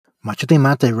Machete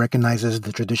Mate recognizes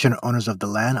the traditional owners of the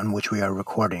land on which we are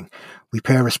recording. We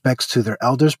pay our respects to their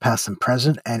elders, past and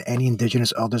present, and any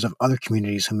indigenous elders of other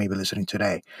communities who may be listening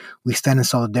today. We stand in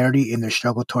solidarity in their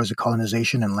struggle towards the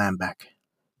colonization and land back.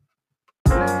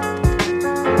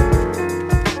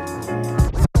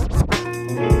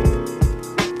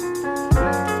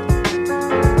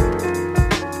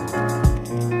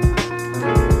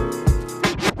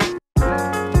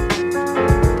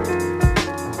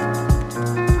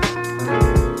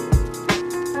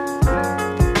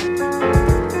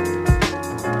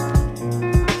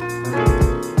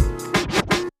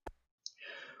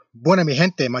 Buena mi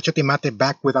gente, Machete Mate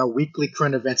back with our weekly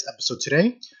current events episode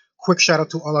today. Quick shout out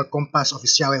to all our compas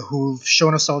oficiales who've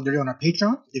shown us solidarity on our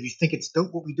Patreon. If you think it's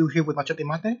dope what we do here with Machete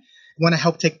Mate, want to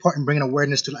help take part in bringing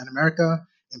awareness to Latin America,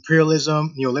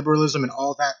 imperialism, neoliberalism, and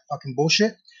all that fucking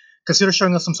bullshit, consider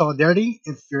showing us some solidarity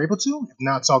if you're able to. If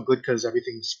not, it's all good because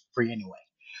everything's free anyway.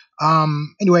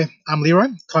 Anyway, I'm Leroy,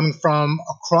 coming from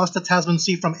across the Tasman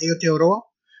Sea from Aotearoa.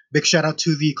 Big shout out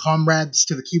to the comrades,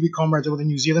 to the Kiwi comrades over in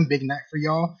New Zealand. Big night for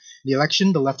y'all. The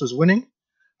election, the left was winning.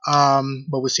 But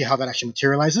we'll see how that actually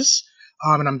materializes.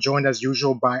 And I'm joined as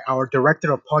usual by our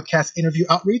director of podcast interview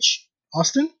outreach,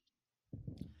 Austin.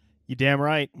 You damn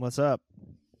right. What's up?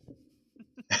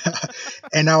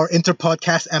 And our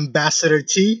interpodcast ambassador,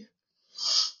 T.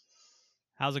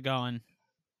 How's it going?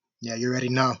 Yeah, you already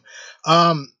know.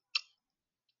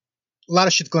 A lot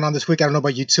of shit's going on this week. I don't know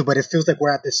about you too, but it feels like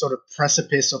we're at this sort of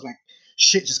precipice of like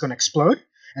shit just gonna explode.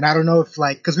 And I don't know if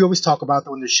like, because we always talk about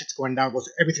that when the shit's going down,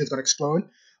 everything's gonna explode.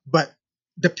 But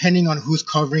depending on who's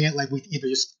covering it, like we either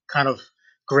just kind of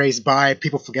graze by,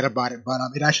 people forget about it. But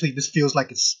it actually this feels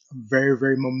like it's a very,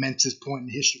 very momentous point in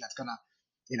history that's gonna,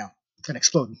 gonna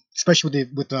explode, especially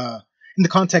with the in the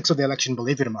context of the election in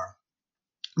Bolivia tomorrow.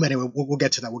 But anyway, we'll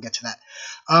get to that. We'll get to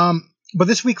that. But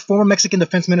this week, former Mexican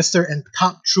defense minister and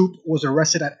top troop was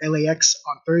arrested at LAX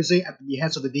on Thursday at the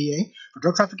behest of the DEA for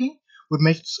drug trafficking, which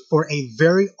makes for a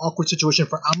very awkward situation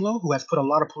for AMLO, who has put a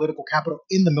lot of political capital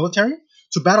in the military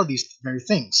to battle these very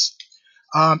things.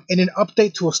 In an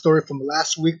update to a story from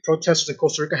last week, protesters in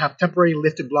Costa Rica have temporarily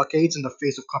lifted blockades in the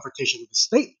face of confrontation with the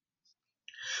state.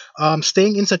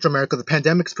 Staying in Central America, the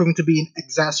pandemic is proving to be an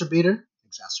exacerbator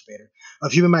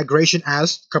of human migration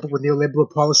as, coupled with neoliberal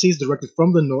policies directed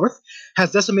from the north,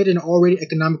 has decimated an already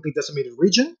economically decimated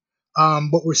region.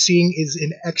 What we're seeing is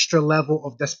an extra level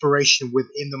of desperation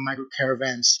within the migrant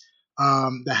caravans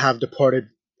that have departed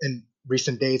in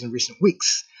recent days and recent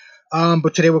weeks.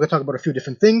 But today we're going to talk about a few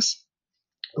different things.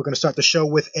 We're going to start the show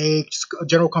with a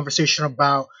general conversation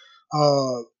about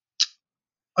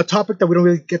a topic that we don't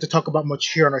really get to talk about much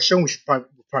here on our show. We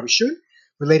probably should,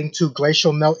 relating to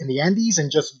glacial melt in the Andes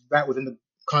and just that within the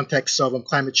context of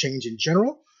climate change in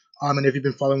general. And if you've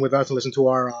been following with us and listened to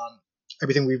our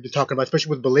everything we've been talking about, especially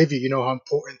with Bolivia, you know how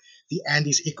important the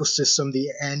Andes ecosystem, the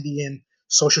Andean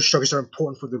social structures are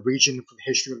important for the region, for the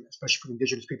history, especially for the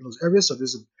indigenous people in those areas. So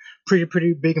this is a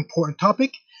pretty big, important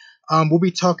topic. We'll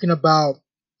be talking about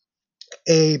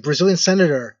a Brazilian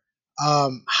senator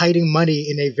hiding money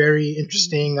in a very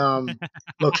interesting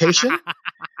location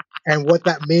and what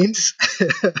that means.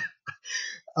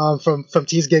 From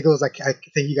T's giggles, I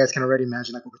think you guys can already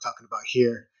imagine like what we're talking about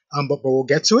here. But we'll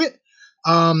get to it.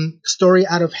 Story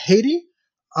out of Haiti.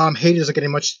 Haiti doesn't get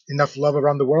enough love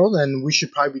around the world, and we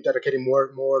should probably be dedicating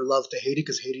more love to Haiti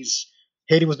because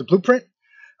Haiti was the blueprint.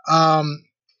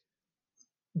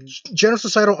 General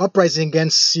societal uprising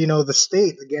against the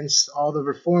state, against all the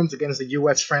reforms, against the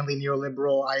U.S. friendly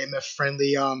neoliberal, IMF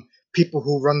friendly people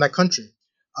who run that country.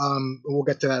 We'll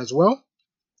get to that as well.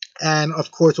 And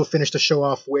of course, we'll finish the show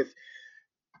off with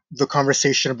the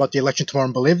conversation about the election tomorrow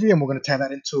in Bolivia, and we're going to tie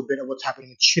that into a bit of what's happening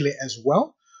in Chile as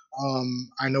well.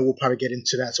 I know we'll probably get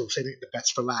into that, so we'll save the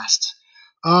best for last.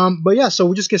 But yeah, so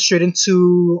we'll just get straight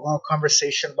into our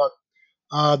conversation about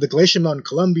the glacier melt in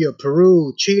Colombia,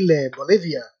 Peru, Chile,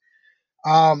 Bolivia.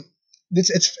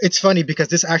 It's funny because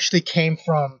this actually came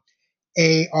from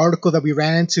a article that we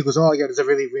ran into. It goes, oh yeah, there's a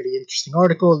really interesting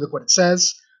article. Look what it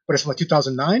says, but it's from like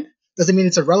 2009. Doesn't mean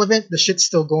it's irrelevant. The shit's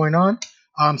still going on.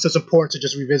 So it's important to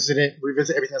just revisit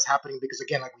everything that's happening because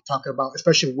again, like we talked about,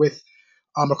 especially with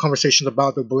our conversations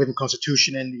about the Bolivian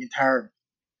Constitution and the entire,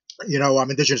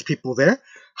 indigenous people there,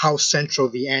 how central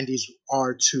the Andes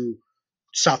are to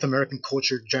South American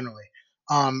culture generally.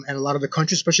 And a lot of the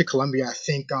countries, especially Colombia, I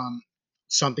think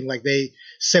something like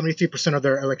 73% of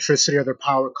their electricity or their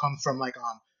power come from like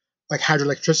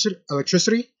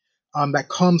hydroelectricity that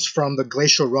comes from the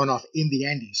glacial runoff in the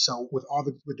Andes. So with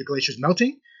the glaciers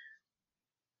melting,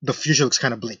 the future looks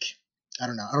kind of bleak. I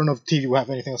don't know if TV will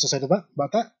have anything else to say about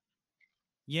that.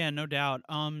 Yeah, no doubt.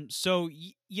 So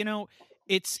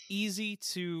it's easy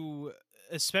to,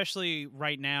 especially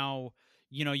right now.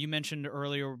 You mentioned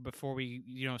earlier before we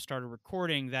started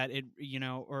recording that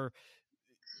or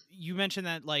you mentioned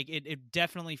that like it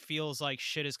definitely feels like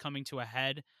shit is coming to a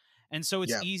head, and so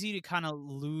it's Yeah, easy to kind of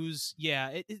lose. Yeah,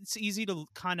 it's easy to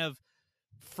kind of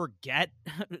forget,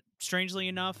 strangely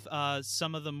enough,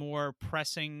 some of the more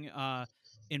pressing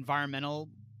environmental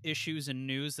issues and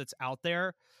news that's out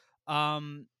there.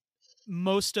 Um,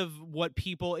 Most of what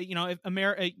people, if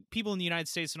people in the United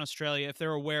States and Australia, if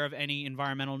they're aware of any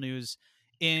environmental news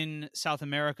in South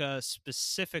America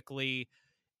specifically,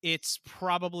 it's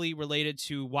probably related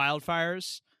to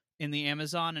wildfires in the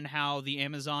Amazon and how the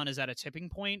Amazon is at a tipping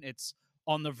point. It's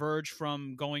on the verge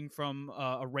from going from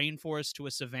a rainforest to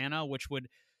a savanna, which would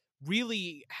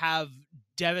really have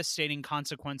devastating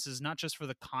consequences, not just for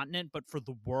the continent, but for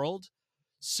the world.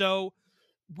 So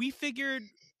we figured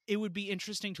it would be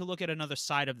interesting to look at another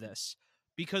side of this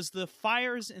because the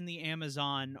fires in the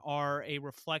Amazon are a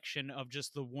reflection of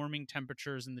just the warming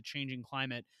temperatures and the changing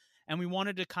climate. And we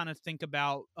wanted to kind of think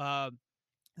about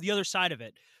the other side of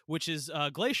it, which is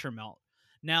glacier melt.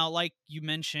 Now, like you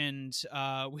mentioned,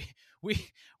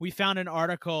 we we found an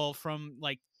article from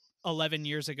like 11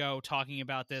 years ago talking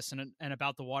about this and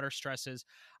about the water stresses.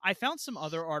 I found some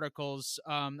other articles.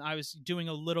 I was doing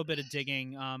a little bit of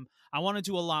digging. I want to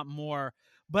do a lot more,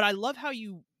 but I love how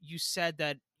you said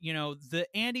that the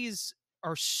Andes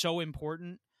are so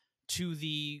important to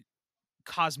the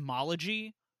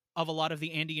cosmology of a lot of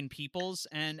the Andean peoples.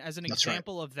 And as an that's right.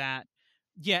 example of that,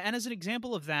 yeah, and as an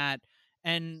example of that,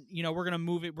 and we're gonna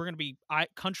move it. We're gonna be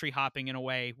country hopping in a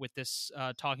way with this,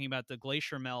 talking about the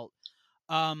glacier melt.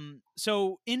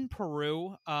 So in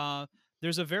Peru,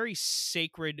 there's a very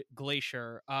sacred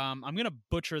glacier. I'm gonna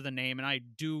butcher the name, and I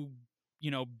do,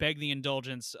 beg the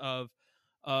indulgence of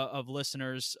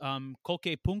listeners.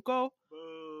 Colquepunco.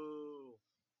 Boo.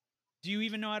 Do you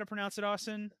even know how to pronounce it,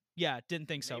 Austin? Yeah, didn't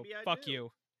think so. Maybe I Fuck do.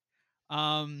 you.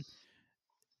 Um,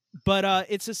 but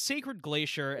it's a sacred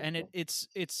glacier, and it's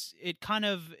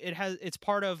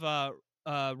part of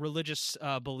religious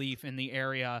belief in the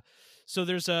area. So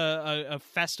there's a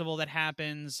festival that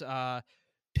happens.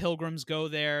 Pilgrims go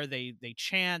there. They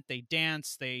chant, they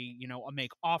dance, they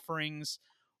make offerings.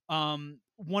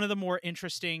 One of the more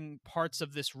interesting parts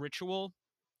of this ritual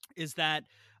is that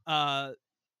uh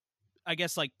I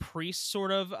guess like priests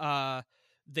sort of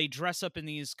they dress up in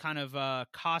these kind of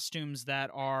costumes that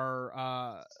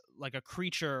are like a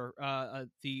creature,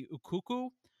 the ukuku.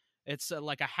 It's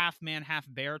like a half man half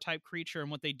bear type creature,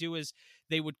 and what they do is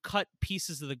they would cut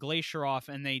pieces of the glacier off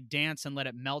and they dance and let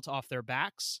it melt off their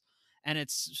backs, and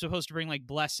it's supposed to bring like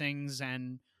blessings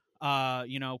and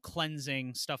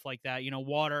cleansing, stuff like that.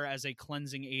 Water as a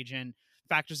cleansing agent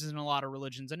factors in a lot of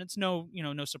religions, and it's no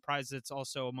surprise that it's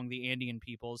also among the Andean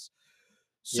peoples.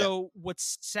 Yeah, So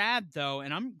what's sad though,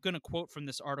 and I'm going to quote from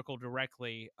this article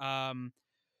directly,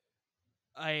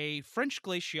 a French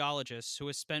glaciologist who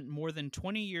has spent more than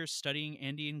 20 years studying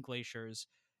Andean glaciers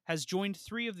has joined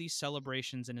 3 of these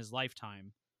celebrations in his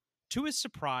lifetime. To his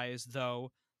surprise,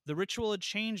 though, the ritual had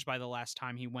changed by the last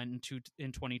time he went in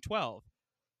 2012.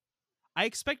 I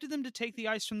expected them to take the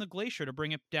ice from the glacier to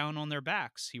bring it down on their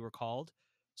backs, he recalled.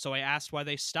 So I asked why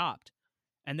they stopped.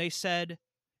 And they said,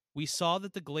 we saw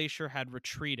that the glacier had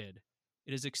retreated.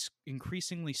 It is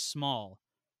increasingly small.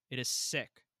 It is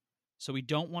sick. So we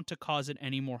don't want to cause it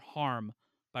any more harm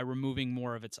by removing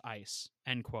more of its ice.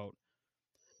 End quote.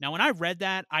 Now, when I read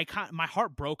that, my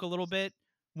heart broke a little bit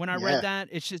when I read yeah, that.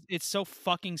 It's so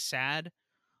fucking sad.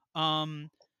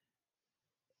 Um,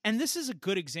 and this is a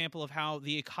good example of how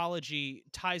the ecology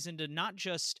ties into not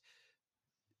just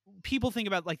people think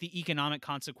about like the economic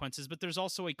consequences, but there's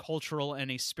also a cultural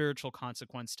and a spiritual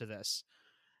consequence to this.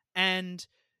 And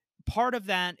part of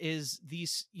that is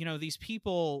these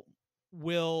people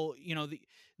will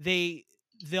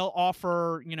they'll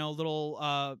offer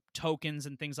little tokens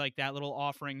and things like that, little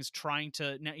offerings, trying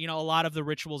to a lot of the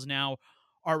rituals now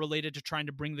are related to trying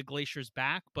to bring the glaciers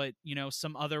back. But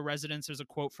some other residents, there's a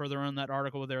quote further on that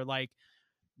article where they're like,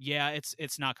 yeah,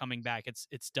 it's not coming back,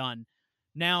 it's done.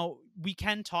 Now we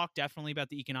can talk definitely about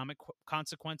the economic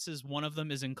consequences. One of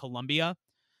them is in Colombia.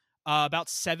 About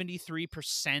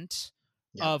 73%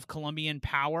 yeah. of Colombian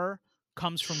power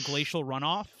comes from glacial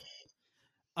runoff.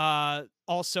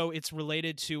 Also, it's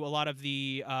related to a lot of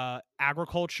the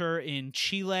agriculture in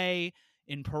Chile,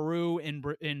 in Peru,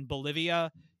 in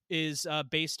Bolivia is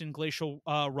based in glacial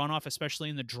runoff, especially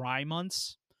in the dry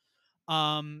months.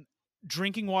 Um,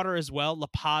 Drinking water as well. La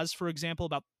Paz, for example,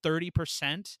 about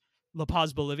 30%. La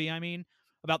Paz, Bolivia, I mean,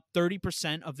 about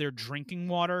 30% of their drinking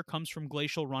water comes from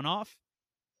glacial runoff.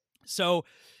 So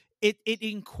it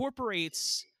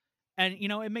incorporates, and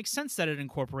it makes sense that it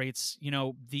incorporates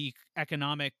the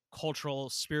economic, cultural,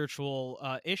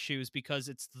 spiritual issues, because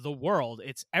it's the world,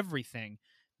 it's everything.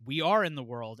 We are in the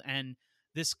world, and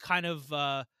this kind of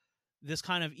this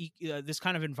kind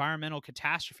of environmental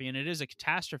catastrophe, and it is a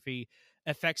catastrophe,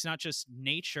 affects not just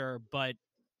nature but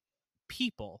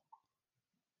people.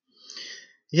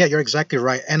 Yeah, you're exactly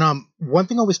right. And one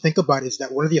thing I always think about is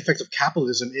that one of the effects of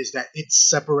capitalism is that it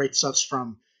separates us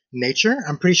from nature.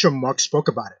 I'm pretty sure Marx spoke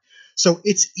about it. So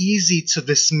it's easy to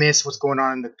dismiss what's going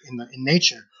on in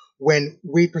nature when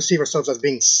we perceive ourselves as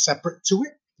being separate to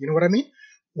it. You know what I mean?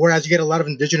 Whereas you get a lot of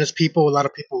indigenous people, a lot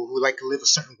of people who like to live a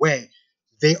certain way,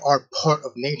 they are part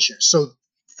of nature. So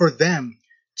for them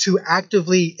to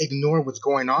actively ignore what's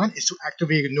going on is to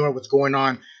actively ignore what's going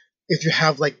on if you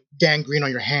have like gangrene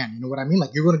on your hand. You know what I mean?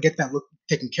 Like you're gonna get that look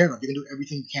taken care of. You can do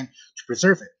everything you can to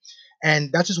preserve it,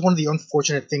 and that's just one of the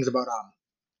unfortunate things about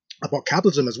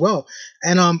capitalism as well.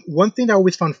 And one thing that I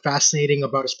always found fascinating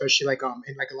about, especially like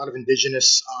in like a lot of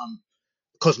indigenous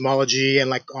cosmology and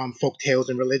like folk tales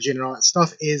and religion and all that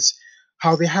stuff, is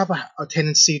how they have a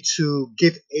tendency to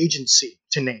give agency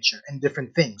to nature and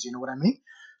different things. You know what I mean?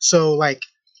 So like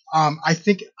I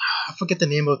think I forget the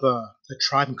name of the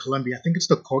tribe in Colombia. I think it's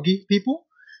the Kogi people.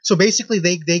 So basically,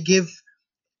 they give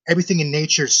everything in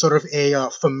nature sort of a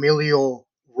familial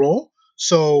role.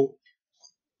 So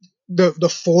the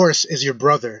forest is your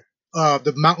brother,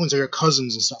 the mountains are your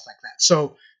cousins and stuff like that.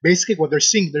 So basically, what they're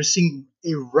seeing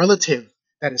a relative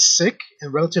that is sick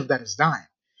and relative that is dying,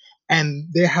 and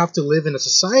they have to live in a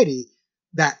society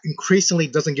that increasingly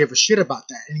doesn't give a shit about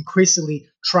that, and increasingly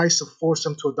tries to force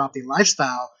them to adopt a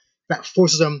lifestyle that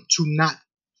forces them to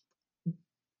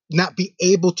not be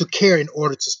able to care in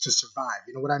order to survive.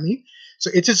 You know what I mean? So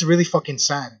it's just really fucking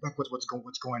sad, like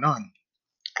what's going on.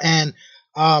 And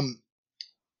um,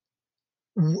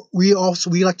 we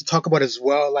like to talk about as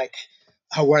well, like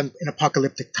how we're in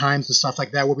apocalyptic times and stuff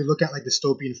like that, where we look at like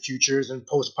dystopian futures and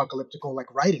post-apocalyptic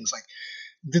like writings. Like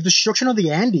the destruction of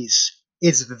the Andes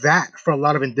is that for a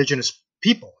lot of indigenous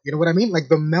people. You know what I mean? Like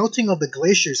the melting of the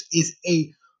glaciers is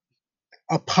a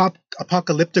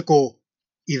apocalyptical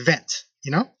event.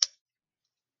 You know?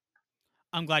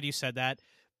 I'm glad you said that.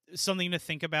 Something to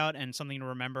think about and something to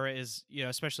remember is,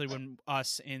 especially when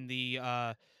us in the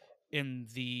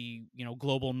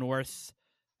global north,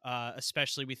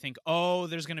 especially, we think, oh,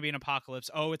 there's going to be an apocalypse,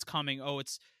 oh, it's coming, oh,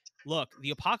 it's look,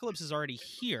 the apocalypse is already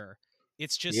here.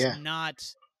 It's just Yeah. not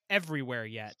everywhere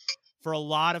yet. For a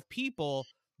lot of people,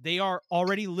 they are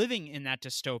already living in that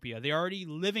dystopia. They're already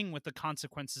living with the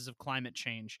consequences of climate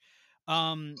change.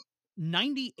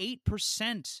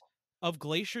 98% of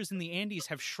glaciers in the Andes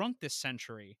have shrunk this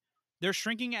century. They're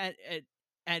shrinking at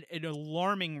an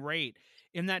alarming rate.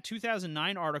 In that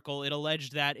 2009 article, it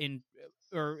alleged that it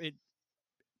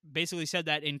basically said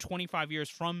that in 25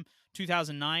 years from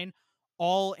 2009,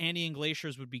 all Andean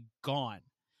glaciers would be gone.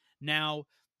 Now,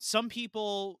 some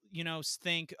people,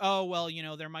 think, oh, well,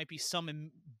 there might be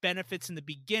some benefits in the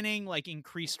beginning, like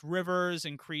increased rivers,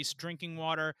 increased drinking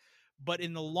water. But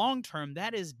in the long term,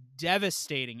 that is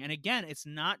devastating. And again, it's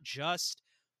not just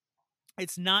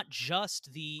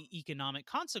the economic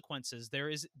consequences.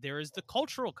 There is the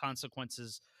cultural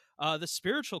consequences, the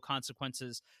spiritual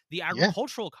consequences, the Yeah.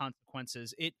 agricultural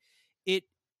consequences. It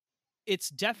it's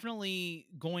definitely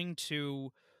going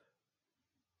to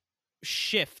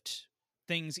shift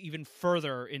things even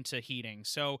further into heating.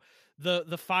 So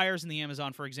the fires in the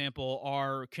Amazon, for example,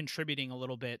 are contributing a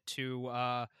little bit to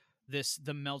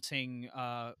the melting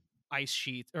ice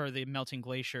sheet, or the melting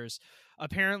glaciers.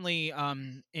 Apparently,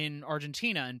 in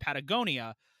Argentina and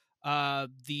Patagonia,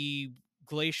 the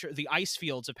ice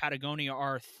fields of Patagonia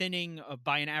are thinning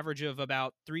by an average of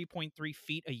about 3.3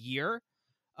 feet a year,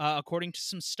 according to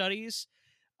some studies.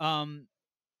 Um,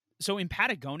 so in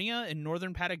Patagonia, in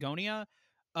northern Patagonia,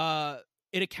 uh,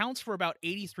 it accounts for about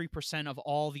 83% of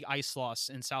all the ice loss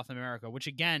in South America, which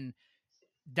again,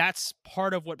 that's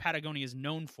part of what Patagonia is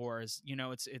known for. Is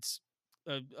it's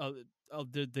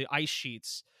the ice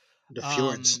sheets. The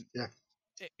fjords. Um, Yeah.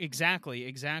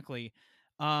 exactly.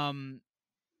 Um,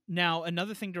 Now,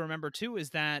 another thing to remember too is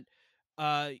that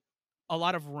uh, a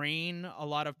lot of rain, a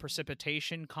lot of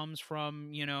precipitation comes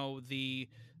from the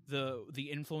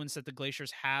influence that the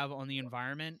glaciers have on the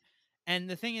environment. And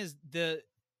the thing is,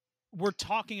 we're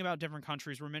talking about different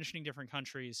countries. We're mentioning different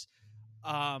countries.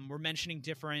 We're mentioning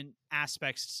different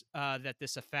aspects that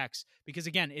this affects, because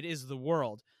again, it is the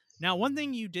world. Now, one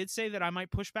thing you did say that I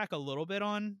might push back a little bit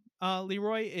on,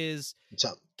 Leroy, is What's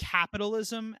up?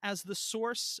 capitalism as the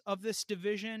source of this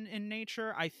division in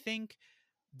nature. I think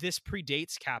this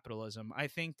predates capitalism. I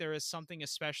think there is something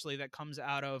especially that comes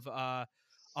out of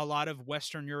a lot of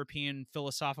Western European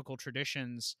philosophical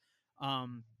traditions.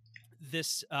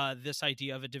 This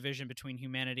idea of a division between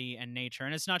humanity and nature,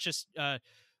 and it's not just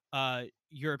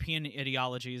European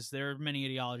ideologies. There are many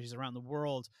ideologies around the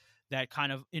world that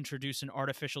kind of introduce an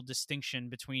artificial distinction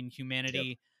between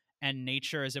humanity and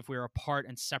nature, as if we're apart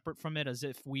and separate from it, as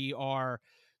if we are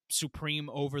supreme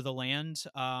over the land.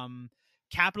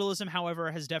 Capitalism, however,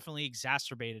 has definitely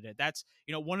exacerbated it. That's,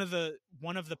 you know, one of the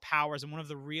powers and one of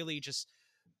the really just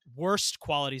worst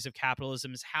qualities of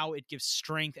capitalism is how it gives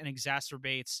strength and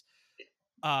exacerbates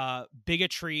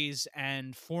bigotries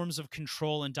and forms of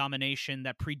control and domination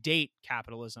that predate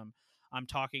capitalism. I'm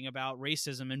talking about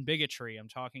racism and bigotry. I'm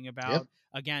talking about,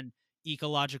 again,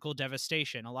 ecological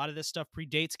devastation. A lot of this stuff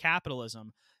predates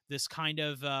capitalism. This kind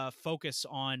of focus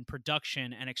on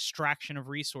production and extraction of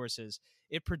resources,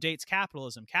 it predates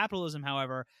capitalism. Capitalism,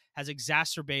 however, has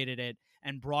exacerbated it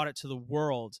and brought it to the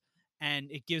world, and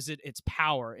it gives it its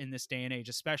power in this day and age,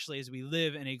 especially as we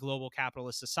live in a global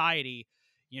capitalist society.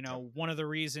 You know, one of the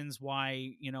reasons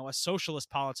why, you know, a socialist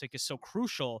politic is so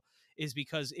crucial is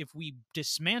because if we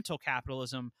dismantle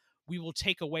capitalism, we will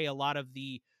take away a lot of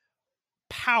the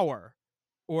power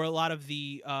or a lot of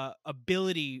the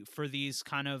ability for these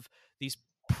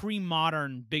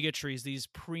pre-modern bigotries, these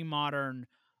pre-modern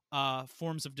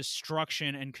forms of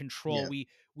destruction and control. We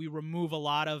remove a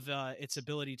lot of its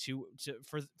ability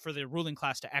for the ruling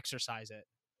class to exercise it.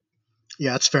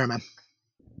 Yeah, that's fair, man.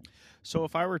 So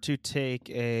if I were to take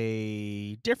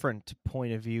a different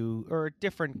point of view or a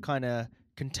different kind of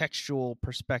contextual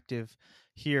perspective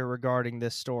here regarding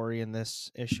this story and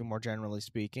this issue more generally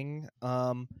speaking,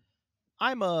 I'm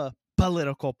a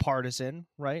political partisan,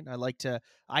 right?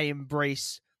 I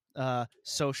embrace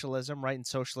socialism, right? And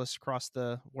socialists across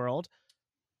the world.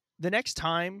 The next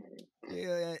time,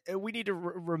 we need to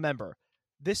remember,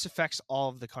 this affects all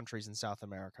of the countries in South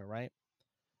America, right?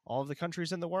 All of the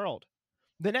countries in the world.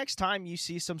 The next time you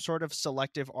see some sort of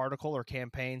selective article or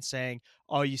campaign saying,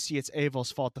 oh, you see, it's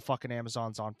Evo's fault the fucking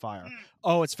Amazon's on fire.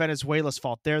 Oh, it's Venezuela's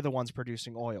fault. They're the ones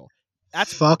producing oil.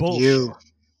 That's Fuck bullshit. you.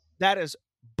 That is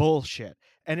bullshit.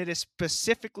 And it is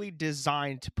specifically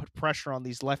designed to put pressure on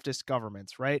these leftist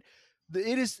governments, right?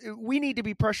 We need to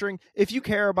be pressuring, if you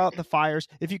care about the fires,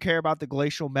 if you care about the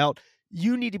glacial melt,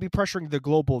 you need to be pressuring the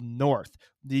global north,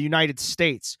 the United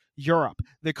States, Europe,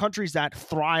 the countries that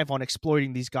thrive on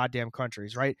exploiting these goddamn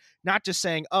countries, right? Not just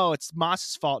saying, oh, it's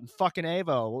Moss's fault and fucking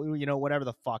Evo, you know, whatever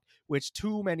the fuck, which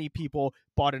too many people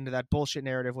bought into that bullshit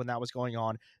narrative when that was going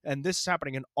on. And this is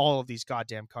happening in all of these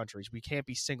goddamn countries. We can't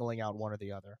be singling out one or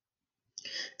the other.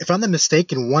 If I'm not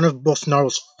mistaken, one of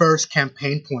Bolsonaro's first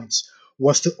campaign points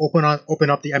was to open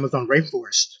up the Amazon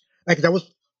rainforest. Like, that was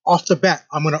off the bat.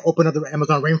 I'm going to open up the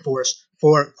Amazon rainforest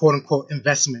for quote unquote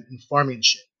investment in farming and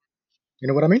shit. You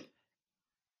know what I mean?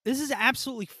 This is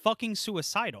absolutely fucking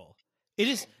suicidal. It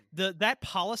is that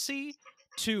policy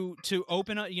to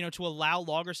open up, you know, to allow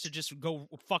loggers to just go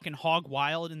fucking hog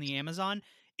wild in the Amazon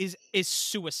is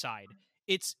suicide.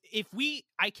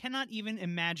 I cannot even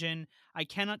imagine, I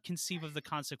cannot conceive of the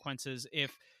consequences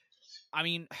if, I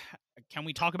mean, can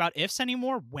we talk about ifs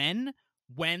anymore? When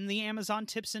the Amazon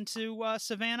tips into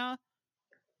Savannah?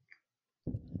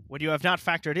 What you have not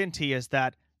factored into is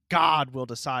that God will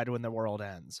decide when the world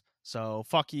ends. So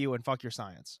fuck you and fuck your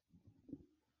science.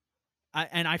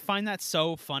 And I find that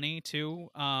so funny too,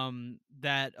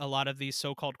 that a lot of these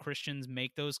so-called Christians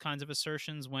make those kinds of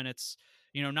assertions when it's,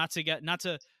 you know, not to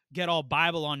get all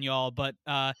Bible on y'all, but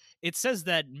it says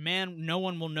that no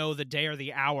one will know the day or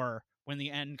the hour when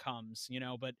the end comes, you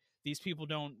know, but these people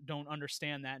don't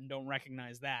understand that and don't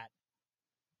recognize that.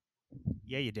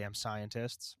 Yeah, you damn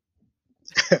scientists.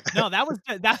 No,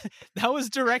 that was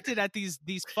directed at these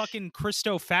fucking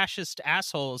Christo-fascist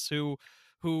assholes who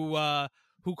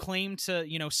claim to,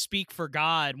 you know, speak for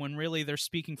God when really they're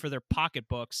speaking for their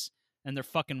pocketbooks and their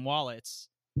fucking wallets.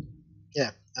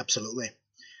 Yeah, absolutely.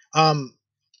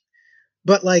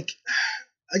 But like,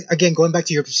 again, going back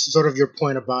to your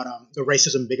point about the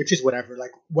racism, bigotries, whatever.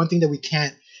 Like, one thing that we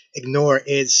can't ignore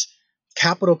is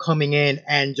capital coming in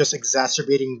and just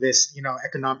exacerbating this, you know,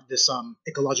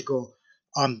 ecological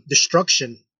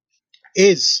destruction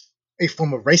is a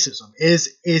form of racism,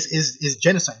 is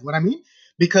genocide. What I mean?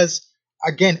 Because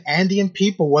again, Andean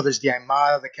people, whether it's the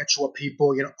Aymara, the Quechua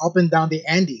people, you know, up and down the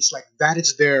Andes, like, that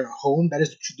is their home, that is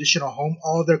the traditional home.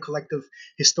 All their collective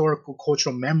historical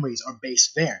cultural memories are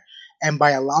based there. And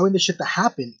by allowing this shit to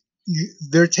happen,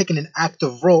 they're taking an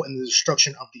active role in the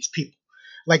destruction of these people.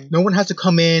 Like, no one has to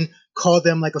come in, call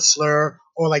them like a slur,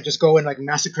 or like just go and like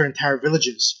massacre entire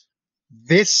villages.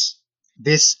 This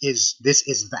This is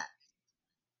that.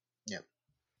 Yeah,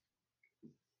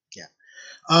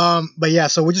 yeah. But yeah,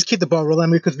 so we'll just keep the ball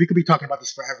rolling because we could be talking about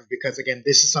this forever. Because again,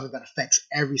 this is something that affects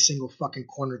every single fucking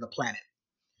corner of the planet.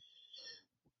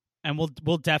 And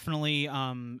we'll definitely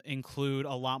include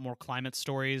a lot more climate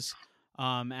stories in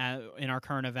our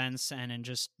current events and in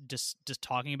just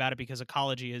talking about it, because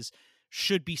ecology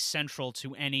should be central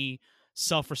to any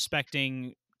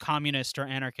self-respecting communist or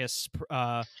anarchist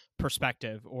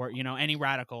perspective, or any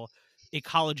radical.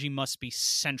 Ecology must be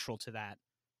central to that.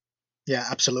 Yeah,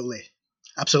 absolutely,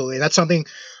 absolutely. That's something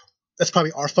that's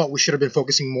probably our fault. We should have been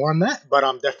focusing more on that. But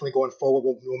definitely going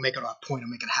forward, we'll make it a point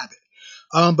and make it a habit.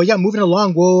 But yeah, moving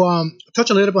along, we'll touch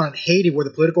a little bit on Haiti, where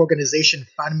the political organization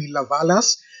Famille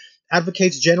Lavalas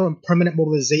advocates general and permanent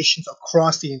mobilizations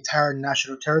across the entire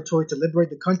national territory to liberate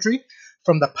the country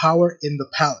from the power in the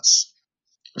palace.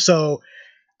 So,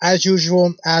 as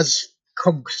usual,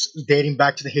 dating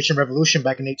back to the Haitian Revolution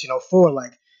back in 1804,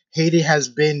 like Haiti has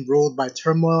been ruled by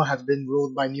turmoil, has been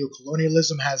ruled by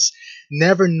neocolonialism, has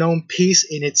never known peace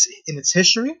in its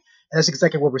history, and that's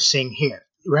exactly what we're seeing here.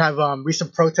 We have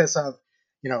recent protests have,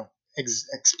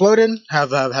 exploded,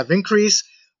 have increased.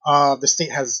 The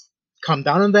state has come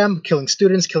down on them, killing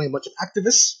students, killing a bunch of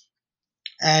activists,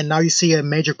 and now you see a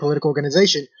major political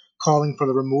organization calling for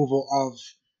the removal of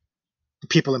the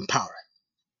people in power.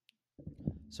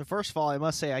 So first of all, I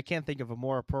must say I can't think of a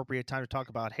more appropriate time to talk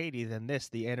about Haiti than this,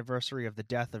 the anniversary of the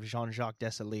death of Jean-Jacques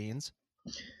Dessalines.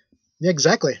 Yeah,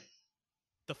 exactly.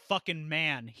 The fucking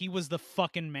man. He was the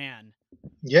fucking man.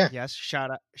 Yeah. Yes,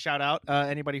 shout out.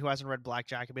 Anybody who hasn't read Black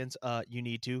Jacobins, you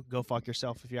need to go fuck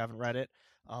yourself if you haven't read it.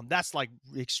 That's like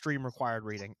extreme required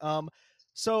reading.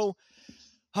 So,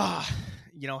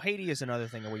 Haiti is another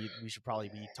thing that we should probably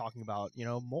be talking about,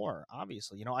 more.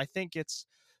 Obviously, I think it's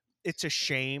a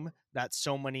shame that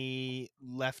so many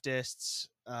leftists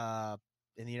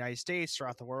in the United States,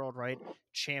 throughout the world, right,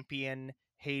 champion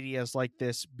Haiti as like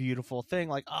this beautiful thing,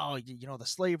 like, oh, the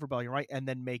slave rebellion, right, and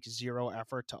then make zero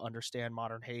effort to understand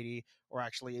modern Haiti or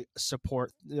actually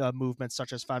support movements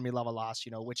such as Famille Lavalas,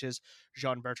 which is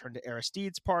Jean Bertrand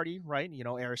Aristide's party, right?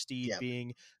 Aristide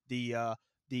being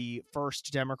the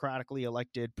first democratically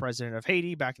elected president of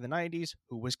Haiti back in the 90s,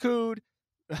 who was couped,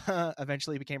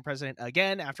 eventually became president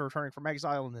again after returning from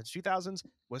exile in the 2000s,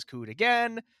 was couped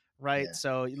again, right? Yeah.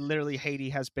 So literally Haiti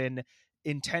has been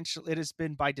intentional. It has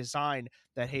been by design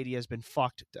that Haiti has been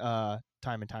fucked time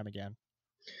and time again.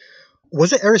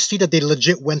 Was it Aristide that they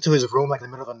legit went to his room like in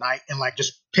the middle of the night and like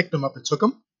just picked him up and took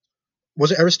him?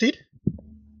 Was it Aristide?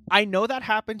 I know that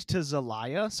happened to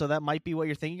Zelaya, so that might be what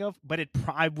you're thinking of, but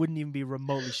I wouldn't even be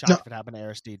remotely shocked if it happened to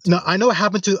Aristide too. No, I know it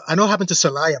happened to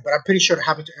Zelaya, but I'm pretty sure it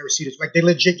happened to Aristide. Like they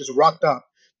legit just rocked up,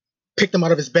 picked him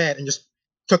out of his bed, and just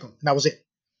took him. And that was it.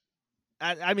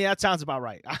 I mean, that sounds about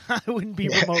right. I wouldn't be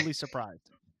remotely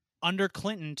surprised. Under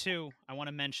Clinton too, I want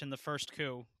to mention the first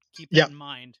coup. Keep that in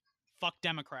mind. Fuck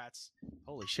Democrats.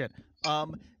 Holy shit.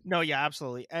 No, yeah,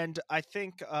 absolutely. And I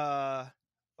think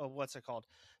what's it called?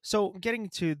 So getting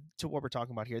to what we're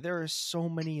talking about here, there are so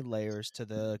many layers to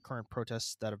the current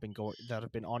protests that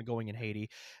have been ongoing in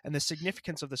Haiti, and the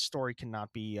significance of the story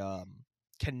cannot be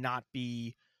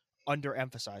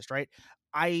underemphasized, right?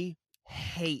 I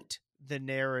hate the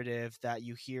narrative that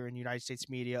you hear in United States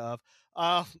media of,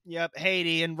 oh, yep,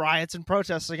 Haiti and riots and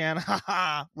protests again,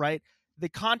 right? The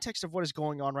context of what is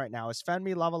going on right now is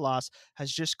Famille Lavalas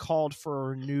has just called for a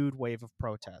renewed wave of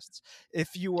protests. If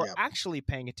you were actually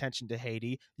paying attention to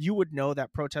Haiti, you would know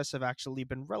that protests have actually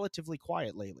been relatively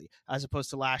quiet lately, as opposed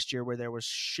to last year where there was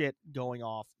shit going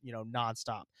off,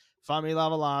 nonstop. Famille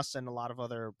Lavalas and a lot of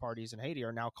other parties in Haiti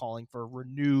are now calling for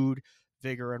renewed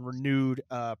vigor and renewed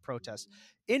protests,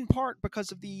 in part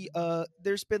because of the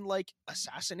there's been like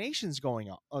assassinations going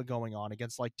on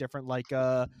against like different like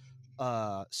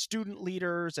student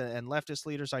leaders and leftist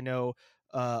leaders. I know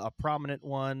a prominent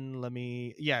one.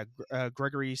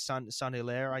 Gregory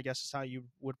Saint-Hilaire, I guess is how you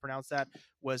would pronounce that,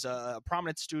 was a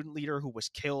prominent student leader who was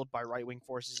killed by right-wing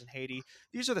forces in Haiti.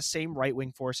 These are the same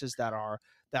right-wing forces that are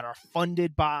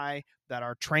funded by, that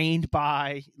are trained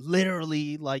by,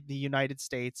 literally like the United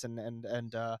States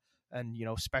and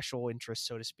special interests,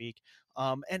 so to speak.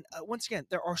 Once again,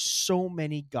 there are so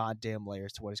many goddamn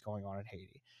layers to what is going on in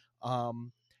Haiti.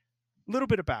 Little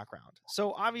bit of background.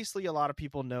 So obviously a lot of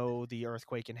people know the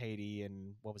earthquake in Haiti,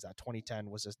 and what was that, 2010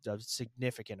 was a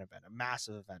significant event, a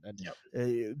massive event, and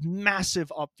a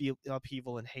massive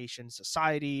upheaval in Haitian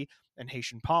society and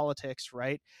Haitian politics,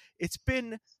 right? It's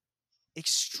been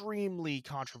extremely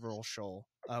controversial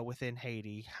within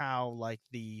Haiti how like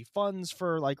the funds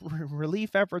for like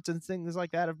relief efforts and things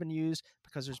like that have been used,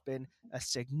 because there's been a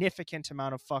significant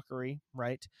amount of fuckery,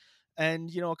 right?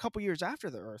 And, a couple years after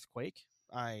the earthquake,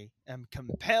 I am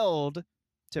compelled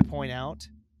to point out,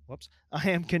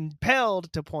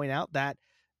 that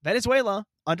Venezuela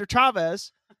under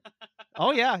Chavez,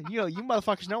 oh yeah, you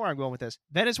motherfuckers know where I'm going with this.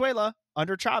 Venezuela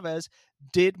under Chavez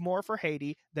did more for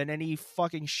Haiti than any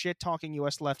fucking shit talking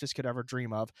U.S. leftist could ever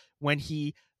dream of when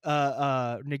he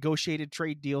negotiated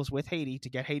trade deals with Haiti to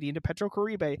get Haiti into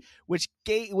PetroCaribe, which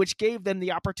gave them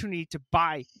the opportunity to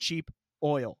buy cheap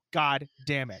oil. God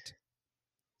damn it.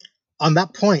 On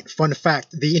that point, fun fact,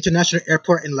 the international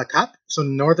airport in Le Cap, so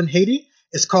northern Haiti,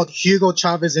 is called Hugo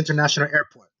Chavez International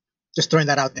Airport. Just throwing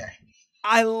that out there.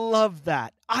 I love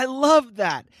that.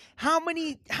 How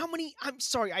many, I'm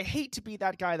sorry, I hate to be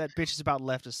that guy that bitches about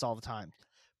leftists all the time.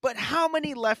 But how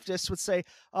many leftists would say,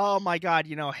 oh my God,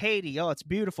 Haiti, oh, it's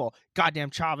beautiful.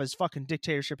 Goddamn Chavez, fucking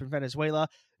dictatorship in Venezuela.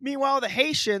 Meanwhile, the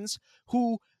Haitians,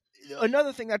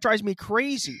 another thing that drives me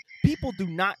crazy, people do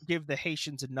not give the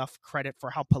Haitians enough credit for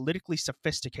how politically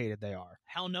sophisticated they are.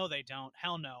 Hell no, they don't.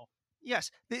 Hell no.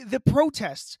 Yes, the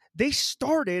protests, they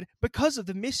started because of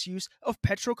the misuse of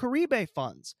PetroCaribe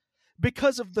funds.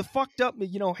 Because of the fucked up,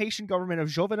 Haitian government of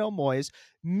Jovenel Moïse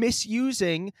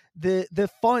misusing the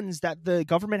funds that the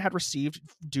government had received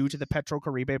due to the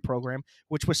PetroCaribe program,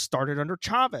 which was started under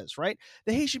Chavez, right?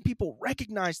 The Haitian people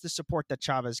recognized the support that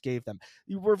Chavez gave them.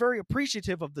 You were very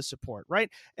appreciative of the support,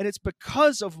 right? And it's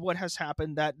because of what has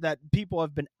happened that people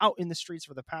have been out in the streets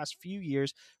for the past few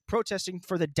years protesting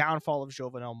for the downfall of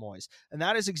Jovenel Moïse. And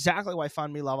that is exactly why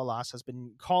Famille Lavalas has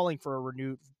been calling for a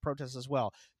renewed protest as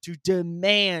well, to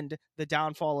demand the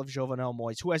downfall of Jovenel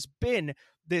Moïse, who has been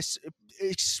this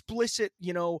explicit,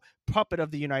 puppet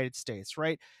of the United States,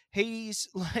 right? He's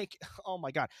like, oh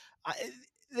my God.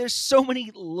 There's so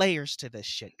many layers to this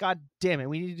shit. God damn it.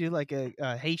 We need to do like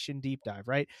a Haitian deep dive,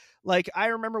 right? Like, I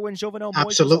remember when Jovenel Moïse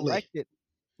was elected.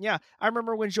 Yeah, I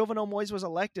remember when Jovenel Moïse was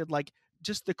elected, like,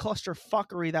 just the cluster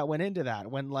fuckery that went into that,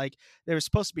 when like there was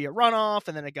supposed to be a runoff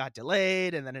and then it got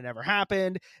delayed and then it never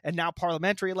happened, and now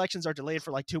parliamentary elections are delayed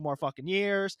for like 2 more fucking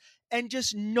years, and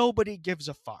just nobody gives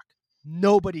a fuck.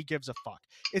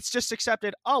 It's just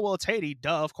accepted. Oh well, it's Haiti,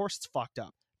 duh, of course it's fucked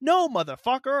up. No,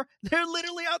 motherfucker, they're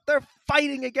literally out there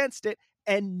fighting against it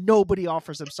and nobody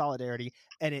offers them solidarity,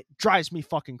 and it drives me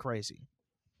fucking crazy.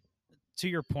 To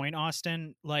your point,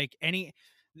 Austin,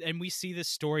 and we see this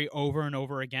story over and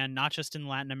over again, not just in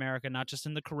Latin America, not just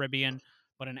in the Caribbean,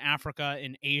 but in Africa,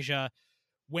 in Asia.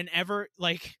 Whenever,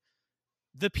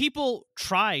 the people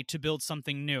try to build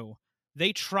something new,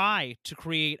 they try to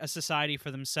create a society for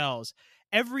themselves.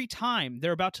 Every time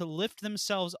they're about to lift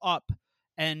themselves up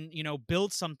and,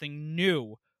 build something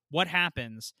new, what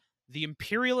happens? The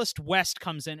imperialist West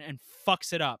comes in and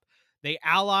fucks it up. They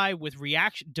ally with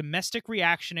domestic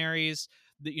reactionaries,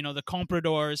 the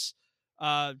compradors,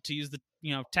 to use the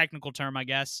technical term, I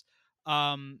guess,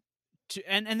 and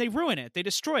they ruin it. They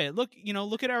destroy it. Look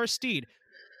at Aristide,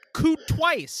 couped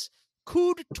twice,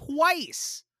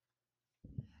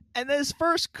 and his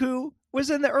first coup was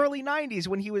in the early 90s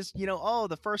when he was,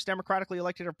 the first democratically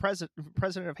elected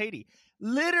president of Haiti.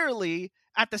 Literally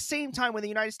at the same time when the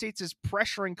United States is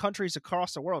pressuring countries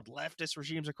across the world, leftist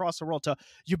regimes across the world, to,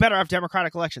 you better have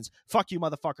democratic elections. Fuck you,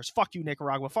 motherfuckers. Fuck you,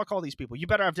 Nicaragua. Fuck all these people. You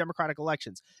better have democratic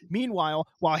elections. Meanwhile,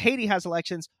 while Haiti has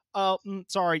elections,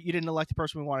 sorry, you didn't elect the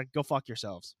person we wanted. Go fuck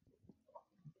yourselves.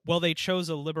 Well, they chose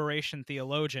a liberation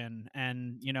theologian,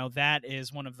 and, that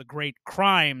is one of the great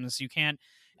crimes. You can't,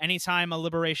 anytime a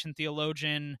liberation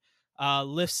theologian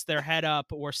lifts their head up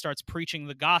or starts preaching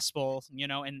the gospel,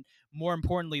 and more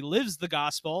importantly, lives the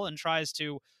gospel and tries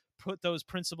to put those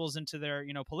principles into their,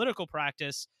 political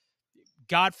practice,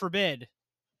 God forbid.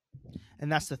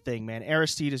 And that's the thing, man.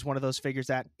 Aristide is one of those figures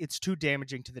that it's too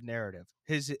damaging to the narrative.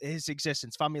 His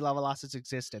existence, Famille Lavalas'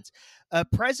 existence.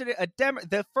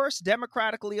 The first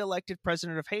democratically elected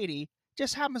president of Haiti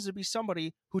just happens to be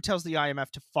somebody who tells the IMF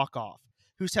to fuck off,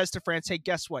 who says to France, hey,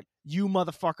 guess what? You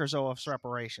motherfuckers owe us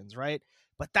reparations, right?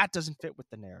 But that doesn't fit with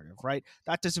the narrative, right?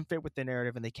 That doesn't fit with the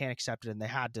narrative, and they can't accept it, and they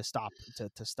had to stop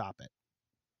it.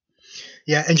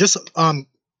 Yeah, and just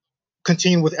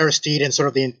continuing with Aristide and sort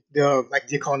of the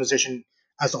decolonization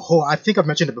as a whole, I think I've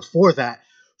mentioned it before that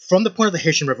from the point of the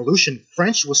Haitian Revolution,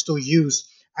 French was still used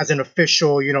as an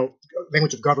official,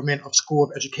 language of government, of school,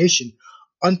 of education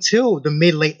until the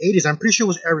mid-late 80s. I'm pretty sure it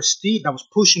was Aristide that was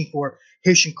pushing for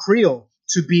Haitian Creole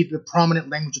to be the prominent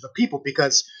language of the people,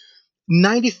 because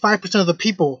 95% of the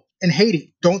people in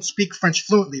Haiti don't speak French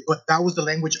fluently, but that was the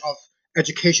language of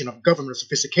education, of government, of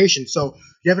sophistication. So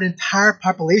you have an entire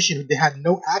population who they had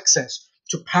no access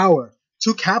to power,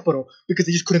 to capital, because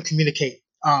they just couldn't communicate,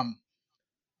 with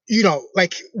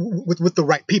the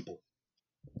right people.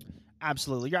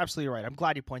 Absolutely. You're absolutely right. I'm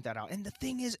glad you point that out. And the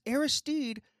thing is,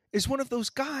 Aristide is one of those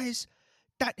guys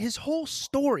that his whole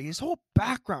story, his whole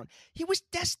background, he was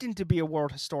destined to be a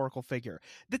world historical figure.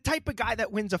 The type of guy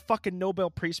that wins a fucking Nobel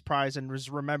Peace Prize and was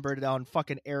remembered on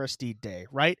fucking Aristide Day,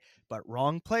 right? But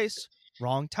wrong place,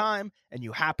 wrong time, and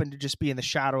you happen to just be in the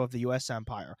shadow of the US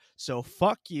empire. So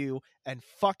fuck you and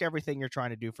fuck everything you're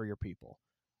trying to do for your people.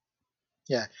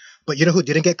 Yeah. But you know who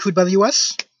didn't get cooed by the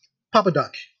US? Papa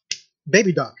Doc.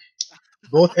 Baby Doc.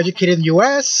 Both educated in the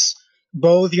US,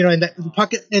 both, in that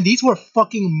pocket. And these were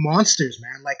fucking monsters,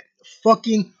 man. Like,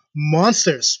 fucking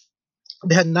monsters.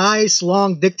 They had nice,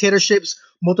 long dictatorships,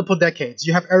 multiple decades.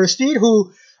 You have Aristide,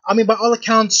 who, I mean, by all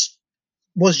accounts,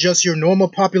 was just your normal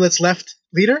populist left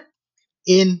leader.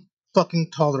 In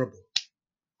fucking tolerable.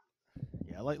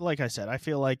 Yeah, like I said, I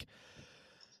feel like,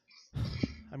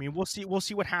 I mean, we'll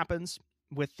see what happens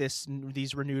with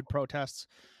these renewed protests.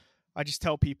 I just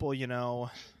tell people,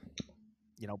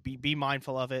 be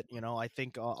mindful of it. I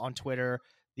think on Twitter,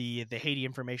 the Haiti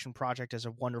Information Project is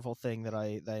a wonderful thing that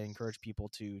I encourage people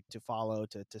to follow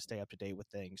to stay up to date with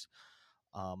things.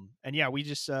 And yeah, we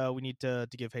just we need to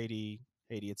give Haiti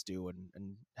its due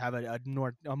and have a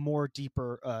more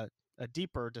deeper a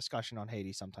deeper discussion on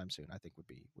Haiti sometime soon. I think would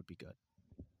be good.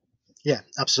 Yeah,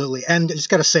 absolutely. And I just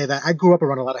gotta say that I grew up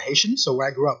around a lot of Haitians, so where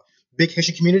I grew up, big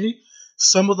Haitian community.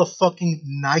 Some of the fucking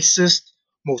nicest,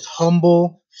 most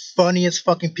humble, funniest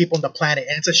fucking people on the planet,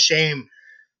 and it's a shame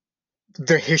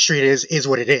their history is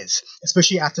what it is.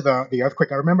 Especially after the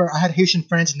earthquake. I remember I had Haitian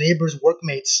friends, neighbors,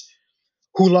 workmates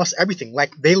who lost everything.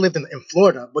 Like they lived in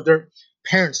Florida, but their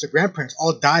parents, their grandparents,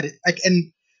 all died. Like,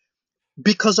 and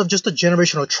because of just the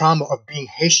generational trauma of being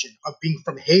Haitian, of being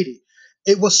from Haiti,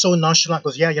 it was so nonchalant.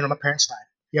 Because my parents died.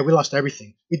 Yeah, we lost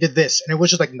everything. We did this, and it was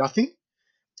just like nothing.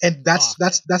 And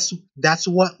that's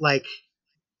what like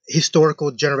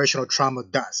historical generational trauma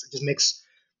does. It just makes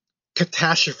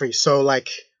catastrophe so like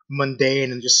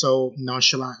mundane and just so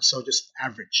nonchalant, so just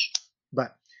average.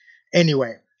 But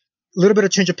anyway, a little bit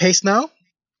of change of pace now.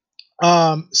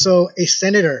 So a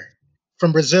senator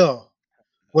from Brazil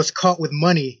was caught with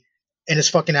money in his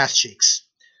fucking ass cheeks.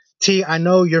 T, I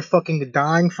know you're fucking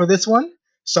dying for this one,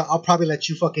 so I'll probably let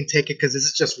you fucking take it because this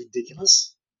is just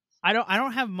ridiculous. I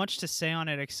don't have much to say on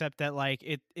it except that like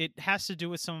it has to do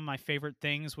with some of my favorite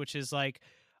things, which is like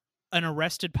an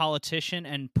arrested politician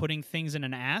and putting things in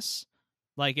an ass.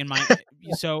 Like in my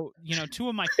so two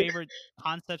of my favorite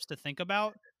concepts to think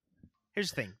about. Here's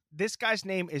the thing. This guy's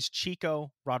name is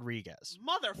Chico Rodriguez.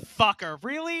 Motherfucker,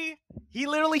 really? He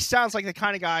literally sounds like the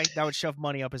kind of guy that would shove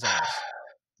money up his ass.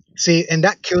 See, and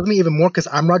that kills me even more because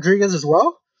I'm Rodriguez as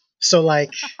well. So like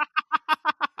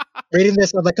reading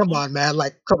this, I'm like, come on, man.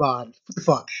 Like, come on. What the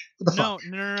fuck? What the fuck?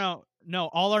 No.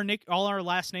 All our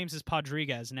last names is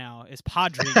Padriguez now. Is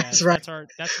Padriguez. That's right.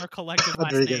 That's our collective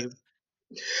last name.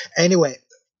 Anyway,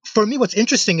 for me, what's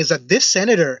interesting is that this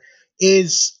senator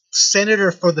is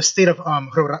senator for the state of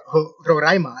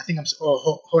Roraima. I think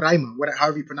Roraima,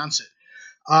 however you pronounce it.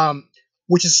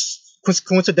 Which is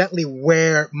coincidentally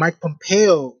where Mike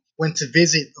Pompeo went to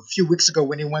visit a few weeks ago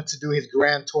when he went to do his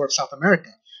grand tour of South America.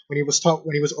 When he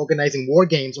was organizing war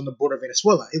games on the border of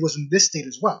Venezuela, it was in this state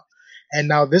as well. And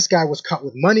now this guy was caught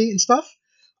with money and stuff.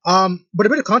 But a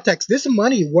bit of context: this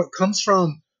money, what comes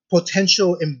from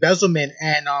potential embezzlement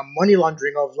and money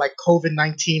laundering of like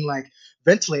COVID-19 like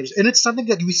ventilators, and it's something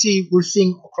that we're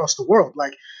seeing across the world.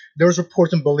 Like there was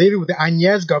reports in Bolivia with the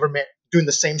Añez government doing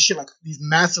the same shit, like these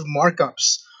massive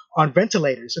markups on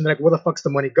ventilators, and they're like, where the fuck's the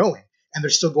money going? And they're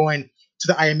still going to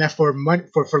the IMF for money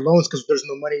for loans because there's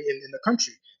no money in the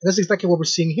country. And that's exactly what we're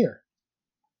seeing here.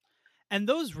 And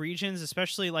those regions,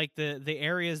 especially like the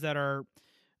areas that are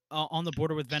on the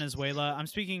border with Venezuela, I'm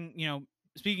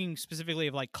speaking specifically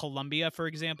of like Colombia, for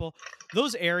example.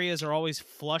 Those areas are always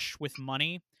flush with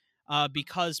money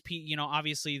because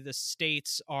obviously the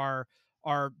states are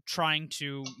trying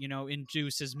to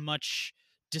induce as much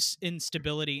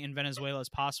instability in Venezuela as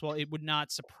possible. It would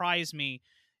not surprise me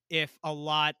if a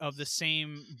lot of the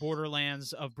same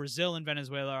borderlands of Brazil and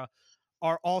Venezuela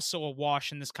are also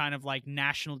awash in this kind of like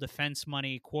national defense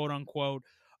money, quote unquote.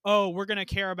 Oh, we're going to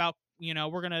care about,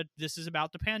 this is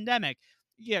about the pandemic.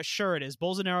 Yeah, sure it is.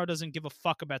 Bolsonaro doesn't give a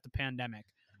fuck about the pandemic.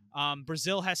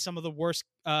 Brazil has some of the worst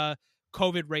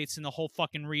COVID rates in the whole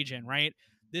fucking region, right?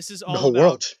 This is all the whole about,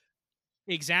 world.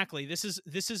 Exactly. This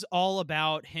is all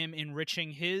about him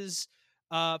enriching his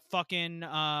fucking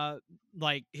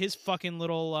like his fucking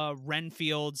little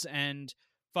Renfields and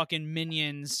fucking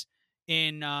minions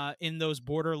in those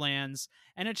borderlands.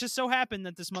 And it just so happened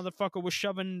that this motherfucker was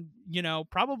shoving,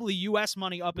 probably US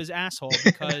money up his asshole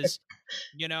because,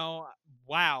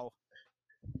 wow.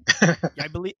 Yeah,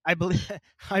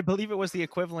 I believe it was the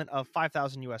equivalent of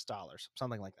 $5,000,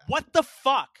 something like that. What the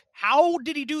fuck? How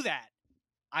did he do that?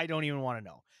 I don't even want to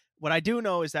know. What I do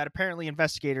know is that apparently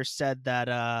investigators said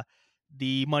that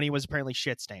the money was apparently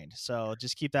shit stained. So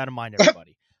just keep that in mind,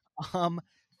 everybody.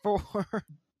 For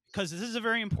Because this is a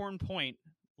very important point.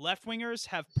 Left wingers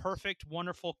have perfect,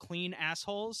 wonderful, clean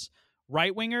assholes.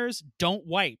 Right wingers don't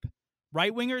wipe.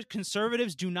 Right wingers,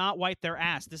 conservatives do not wipe their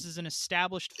ass. This is an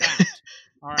established fact.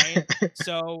 All right.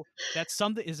 So that's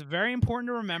something is very important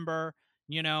to remember.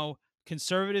 You know,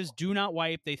 conservatives do not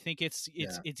wipe. They think it's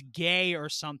gay or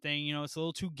something. You know, it's a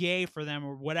little too gay for them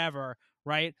or whatever.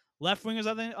 Right. Left wingers,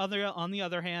 on the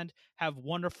other hand, have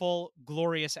wonderful,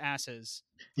 glorious asses.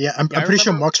 Yeah, I'm pretty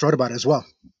sure Marx wrote about it as well.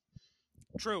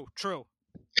 True.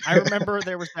 I remember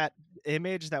there was that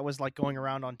image that was like going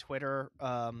around on Twitter.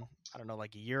 I don't know,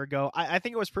 like a year ago. I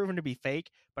think it was proven to be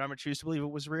fake, but I'm gonna choose to believe it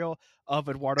was real. Of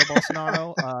Eduardo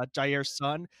Bolsonaro, Jair's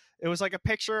son. It was like a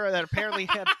picture that apparently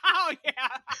had. Oh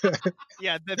yeah.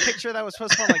 Yeah, the picture that was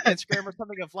supposed to be on like Instagram or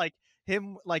something of like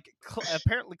him, like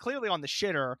apparently clearly on the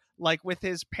shitter, like with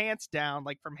his pants down,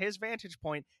 like from his vantage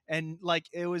point, and like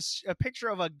it was a picture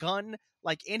of a gun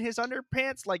like in his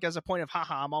underpants, like as a point of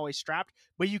haha, I'm always strapped,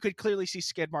 but you could clearly see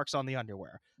skid marks on the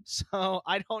underwear. So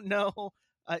I don't know.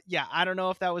 Yeah, I don't know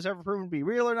if that was ever proven to be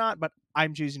real or not, but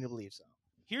I'm choosing to believe so.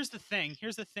 Here's the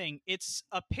thing. It's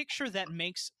a picture that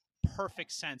makes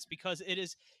perfect sense because it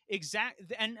is exact,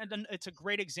 and it's a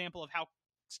great example of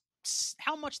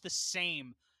how much the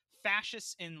same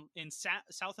fascists in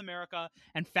South America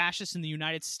and fascists in the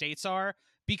United States are,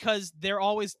 because they're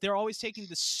always taking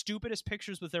the stupidest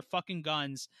pictures with their fucking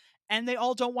guns, and they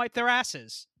all don't wipe their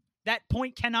asses. That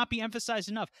point cannot be emphasized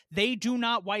enough. They do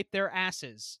not wipe their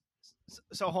asses.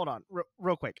 So hold on,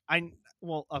 real quick.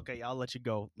 Okay, I'll let you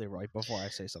go, Leroy, before I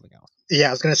say something else. Yeah,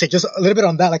 I was gonna say just a little bit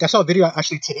on that. Like I saw a video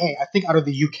actually today, I think out of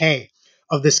the UK,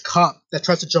 of this cop that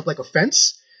tries to jump like a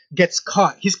fence, gets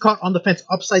caught. He's caught on the fence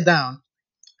upside down.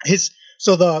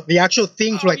 The actual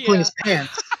things were like pulling his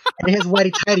pants, and he has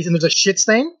whitey tighties, and there's a shit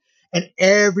stain, and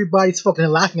everybody's fucking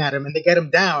laughing at him, and they get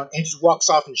him down, and he just walks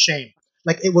off in shame.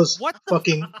 Like it was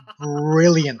fucking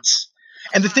brilliant.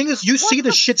 And the thing is, you see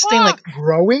the shit stain like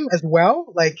growing as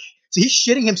well. Like, so he's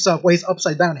shitting himself while he's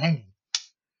upside down hanging.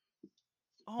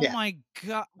 Oh my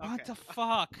god! What the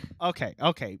fuck?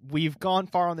 Okay. We've gone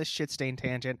far on this shit stain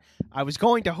tangent. I was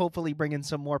going to hopefully bring in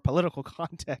some more political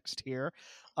context here.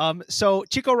 So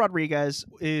Chico Rodriguez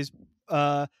is,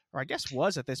 or I guess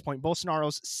was at this point,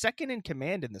 Bolsonaro's second in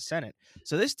command in the Senate.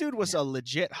 So this dude was a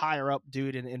legit higher up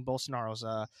dude in Bolsonaro's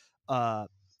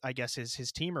I guess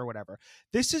his team or whatever.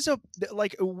 This is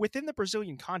like within the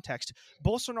Brazilian context,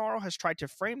 Bolsonaro has tried to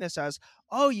frame this as,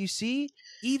 oh, you see,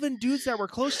 even dudes that were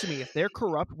close to me, if they're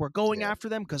corrupt, we're going after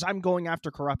them because I'm going after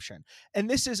corruption. And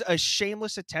this is a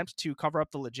shameless attempt to cover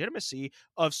up the legitimacy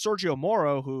of Sergio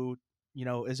Moro, who, you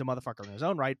know, is a motherfucker in his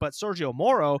own right, but Sergio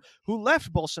Moro, who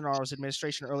left Bolsonaro's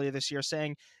administration earlier this year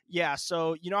saying, yeah,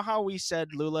 so you know how we said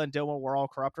Lula and Dilma were all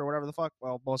corrupt or whatever the fuck?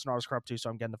 Well, Bolsonaro's corrupt too, so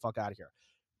I'm getting the fuck out of here.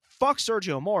 Fuck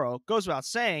Sergio Moro, goes without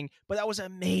saying, but that was a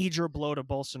major blow to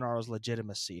Bolsonaro's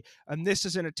legitimacy. And this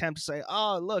is an attempt to say,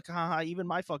 oh, look, haha, even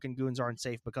my fucking goons aren't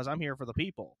safe because I'm here for the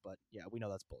people. But yeah, we know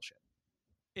that's bullshit.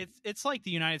 It's like the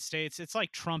United States. It's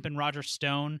like Trump and Roger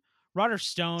Stone. Roger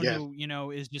Stone, who, you know,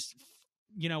 is just,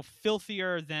 you know,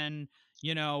 filthier than,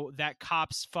 you know, that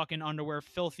cop's fucking underwear,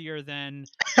 filthier than,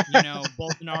 you know,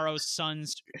 Bolsonaro's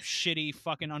son's shitty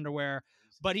fucking underwear.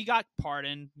 But he got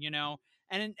pardoned, you know,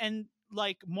 and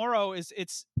like Moro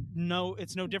it's no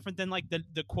different than like the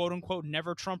quote unquote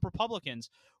never Trump Republicans,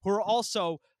 who are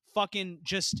also fucking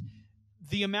just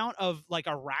the amount of like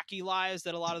Iraqi lies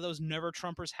that a lot of those never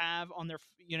Trumpers have on their,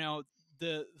 you know,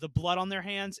 the blood on their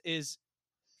hands is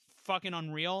fucking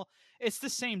unreal. It's the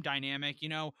same dynamic, you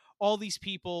know, all these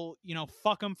people, you know,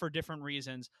 fuck them for different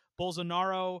reasons.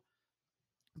 Bolsonaro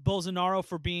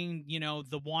for being, you know,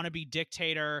 the wannabe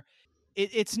dictator.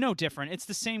 It's no different. It's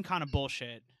the same kind of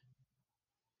bullshit.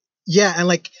 Yeah, and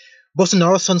like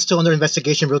Bolsonaro's son's still under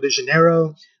investigation in Rio de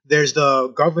Janeiro. There's the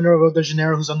governor of Rio de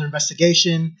Janeiro who's under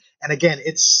investigation. And again,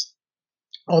 it's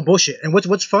all bullshit. And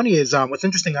what's funny is what's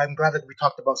interesting. I'm glad that we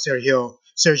talked about Sergio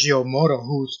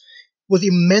Moro, was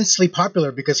immensely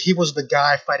popular because he was the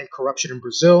guy fighting corruption in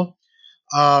Brazil,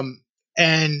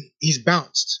 and he's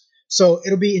bounced. So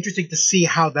it'll be interesting to see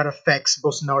how that affects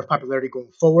Bolsonaro's popularity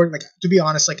going forward. Like, to be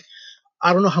honest, like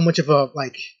I don't know how much of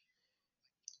an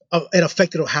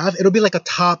effect it'll have. It'll be like a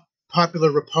top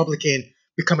popular Republican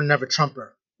becoming another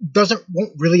Trumper.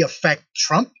 Won't really affect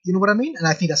Trump, you know what I mean? And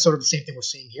I think that's sort of the same thing we're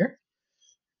seeing here.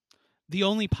 The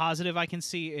only positive I can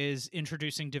see is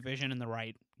introducing division in the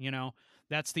right. You know,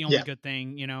 That's the only Yeah. good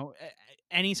thing.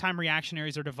 Anytime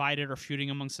reactionaries are divided or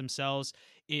feuding amongst themselves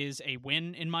is a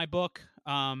win in my book.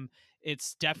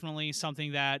 It's definitely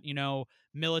something that,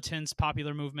 militants,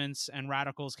 popular movements, and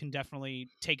radicals can definitely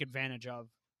take advantage of.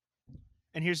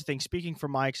 And here's the thing, speaking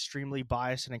from my extremely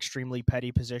biased and extremely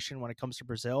petty position when it comes to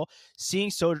Brazil, seeing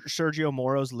Sergio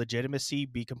Moro's legitimacy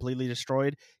be completely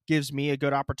destroyed gives me a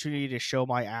good opportunity to show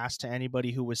my ass to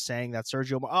anybody who was saying that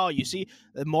oh, you see,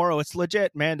 Moro, it's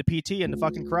legit, man, the PT and the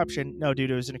fucking corruption. No,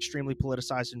 dude, it was an extremely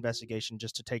politicized investigation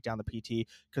just to take down the PT,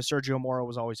 because Sergio Moro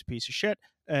was always a piece of shit,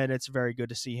 and it's very good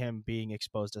to see him being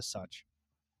exposed as such.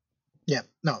 Yeah,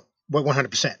 no,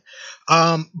 100%.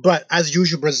 But as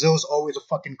usual, Brazil's always a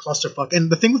fucking clusterfuck.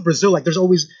 And the thing with Brazil, like, there's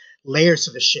always layers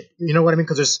to the shit. You know what I mean?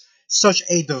 Because there's such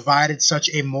a divided,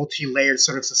 such a multi-layered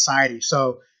sort of society.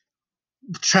 So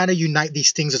trying to unite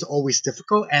these things is always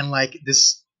difficult. And like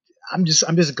this, I'm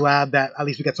just glad that at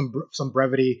least we got some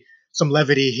brevity, some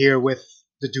levity here with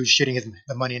the dude shitting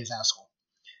the money in his asshole.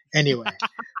 Anyway,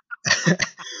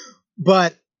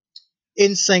 but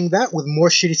in saying that, with more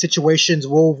shitty situations,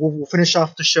 we'll finish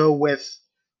off the show with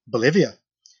Bolivia.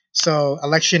 So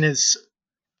election is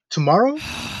tomorrow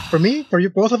for me, for you,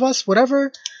 both of us,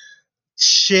 whatever.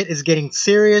 Shit is getting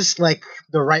serious. Like,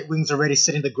 the right wing's already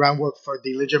setting the groundwork for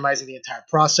delegitimizing the entire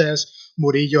process.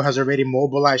 Murillo has already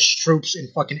mobilized troops in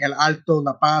fucking El Alto,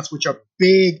 La Paz, which are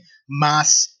big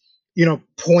mass,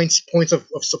 points of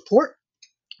support,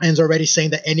 and is already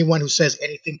saying that anyone who says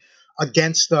anything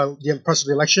against the process of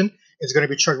the election is going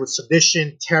to be charged with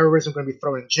sedition, terrorism, going to be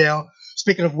thrown in jail.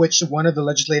 Speaking of which, one of the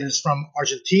legislators from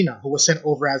Argentina, who was sent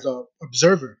over as an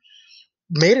observer,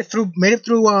 made it through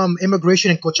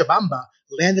immigration in Cochabamba,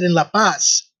 landed in La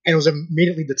Paz, and was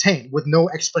immediately detained with no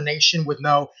explanation, with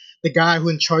no, the guy who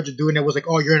in charge of doing it was like,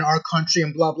 oh, you're in our country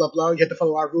and blah blah blah, you have to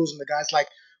follow our rules, and the guy's like,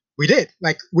 we did,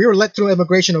 like, we were let through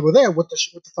immigration over there, what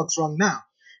the fuck's wrong now?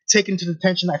 Taken to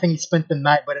detention, I think he spent the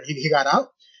night, but he got out,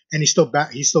 and he's still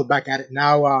back at it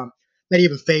now. Not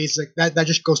even phased, like that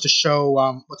just goes to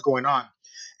show what's going on.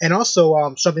 And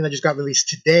also, something that just got released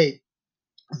today,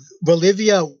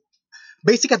 Bolivia,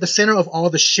 basically at the center of all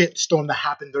the shit storm that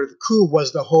happened during the coup,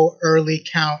 was the whole early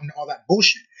count and all that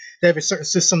bullshit. They have a certain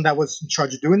system that was in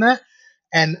charge of doing that.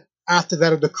 And after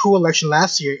that, of the coup election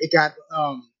last year, it got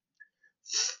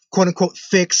quote unquote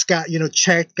fixed, got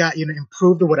checked, got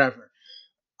improved or whatever.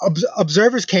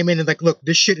 Observers came in and like, look,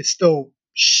 this shit is still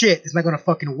shit. It's not gonna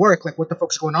fucking work. Like, what the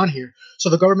fuck's going on here? So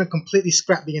the government completely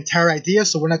scrapped the entire idea.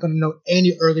 So we're not gonna know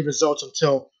any early results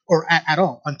at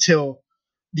all until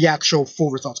the actual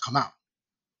full results come out.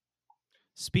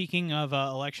 Speaking of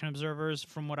election observers,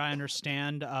 from what I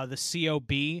understand, the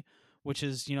COB, which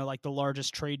is like the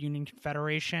largest trade union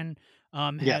confederation,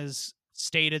 Yeah. has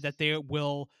stated that they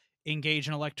will engage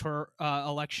in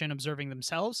election observing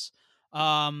themselves,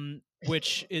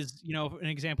 which is an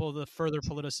example of the further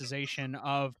politicization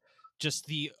of just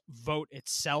the vote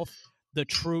itself. The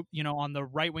troop, on the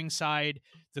right wing side,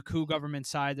 the coup government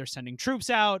side, they're sending troops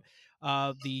out.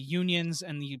 The unions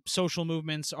and the social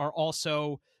movements are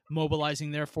also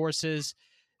mobilizing their forces.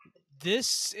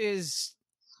 This is,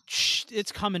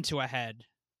 it's coming to a head.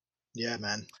 Yeah,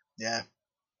 man. Yeah.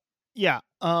 Yeah.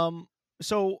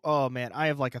 So, oh man, I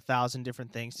have like 1,000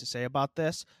 different things to say about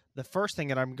this. The first thing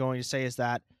that I'm going to say is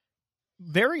that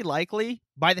very likely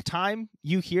by the time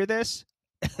you hear this,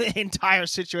 the entire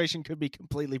situation could be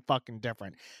completely fucking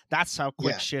different. That's how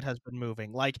quick shit has been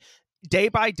moving. Like, day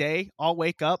by day, I'll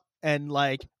wake up and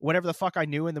like whatever the fuck I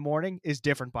knew in the morning is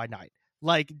different by night.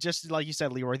 Like, just like you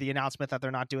said, Leroy, the announcement that they're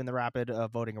not doing the rapid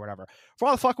voting or whatever. For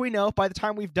all the fuck we know, by the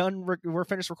time we're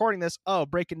finished recording this, oh,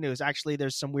 breaking news. Actually,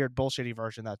 there's some weird bullshitty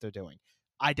version that they're doing.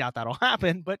 I doubt that'll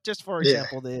happen, but just for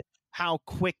example, how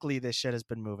quickly this shit has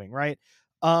been moving, right?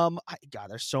 God,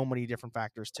 there's so many different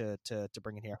factors to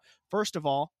bring in here. First of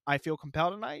all, I feel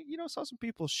compelled, and I saw some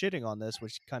people shitting on this,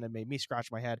 which kind of made me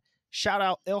scratch my head. Shout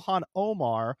out Ilhan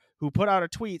Omar, who put out a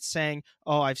tweet saying,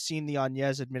 oh, I've seen the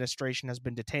Áñez administration has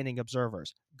been detaining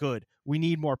observers. Good. We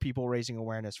need more people raising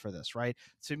awareness for this, right?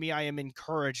 To me, I am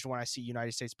encouraged when I see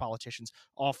United States politicians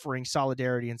offering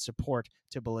solidarity and support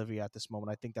to Bolivia at this moment.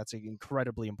 I think that's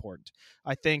incredibly important.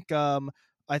 I think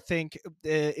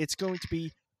it's going to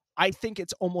be, I think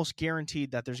it's almost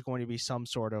guaranteed that there's going to be some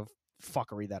sort of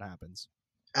fuckery that happens.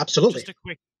 Absolutely.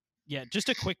 Just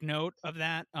a quick note of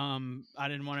that. I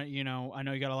didn't want to, I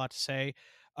know you got a lot to say,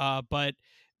 but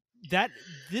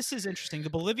this is interesting. The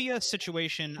Bolivia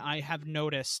situation, I have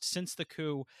noticed since the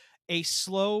coup, a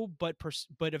slow but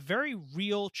a very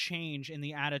real change in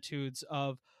the attitudes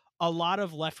of a lot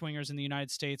of left-wingers in the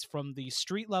United States, from the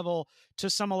street level to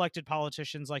some elected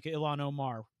politicians like Ilhan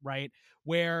Omar, right?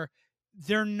 Where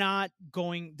they're not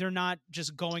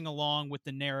just going along with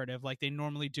the narrative like they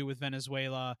normally do with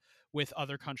Venezuela, with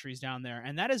other countries down there,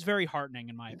 and that is very heartening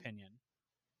in my opinion.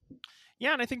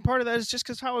 Yeah, and I think part of that is just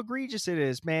because how egregious it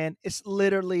is, man. It's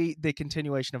literally the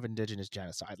continuation of indigenous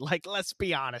genocide. Like, let's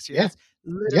be honest here. Yeah. That's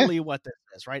literally what this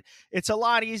is, right? It's a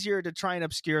lot easier to try and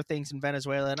obscure things in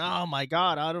Venezuela, and oh my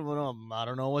god, I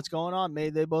don't know what's going on. Maybe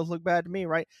they both look bad to me,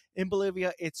 right? In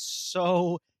Bolivia, it's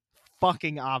so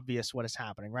fucking obvious what is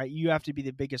happening, right? You have to be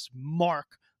the biggest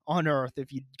mark on earth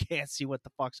if you can't see what the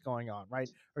fuck's going on, right?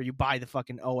 Or you buy the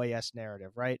fucking OAS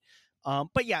narrative, right?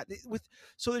 But yeah,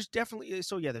 there's definitely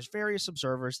there's various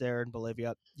observers there in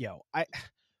Bolivia.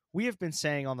 We have been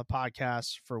saying on the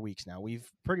podcast for weeks now. We've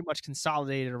pretty much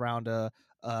consolidated around a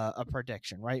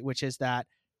prediction, right? Which is that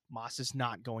Mas is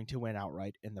not going to win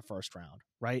outright in the first round,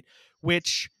 right?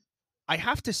 Which I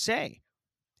have to say,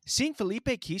 seeing Felipe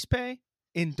Quispe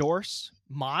endorse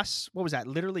Mas, what was that?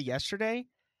 Literally yesterday.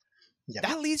 Yeah.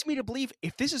 That leads me to believe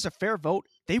if this is a fair vote,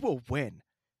 they will win.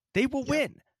 They will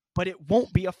win, but it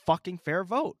won't be a fucking fair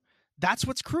vote. That's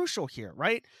what's crucial here,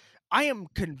 right? I am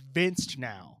convinced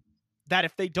now that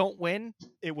if they don't win,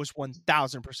 it was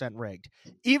 1000% rigged.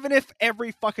 Even if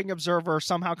every fucking observer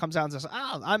somehow comes out and says,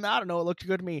 I don't know, it looked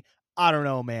good to me. I don't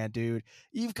know, man, dude.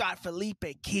 You've got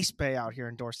Felipe Quispe out here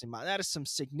endorsing Mas. That is some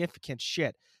significant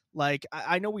shit. Like,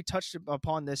 I know we touched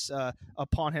upon this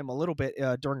upon him a little bit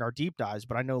during our deep dives,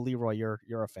 but I know, Leroy,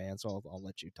 you're a fan, so I'll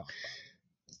let you talk about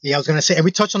it. Yeah, I was gonna say, and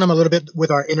we touched on him a little bit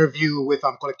with our interview with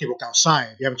Colectivo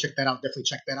Causai. If you haven't checked that out, definitely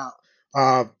check that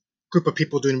out. Group of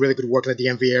people doing really good work in the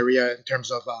DMV area in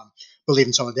terms of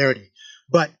believing solidarity.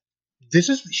 But this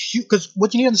is huge because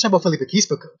what you need to understand about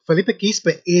Felipe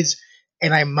Quispe is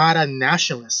an Aymara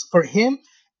nationalist. For him,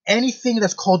 anything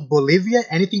that's called Bolivia,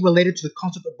 anything related to the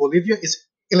concept of Bolivia is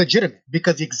illegitimate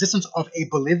because the existence of a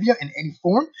Bolivia in any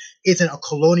form is a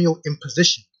colonial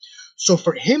imposition. So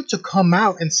for him to come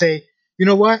out and say, you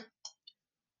know what,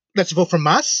 let's vote for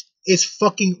Mas, is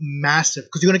fucking massive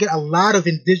because you're going to get a lot of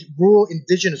rural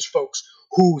indigenous folks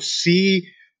who see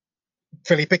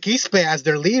Felipe Quispe as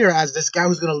their leader, as this guy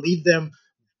who's going to lead them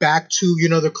back to,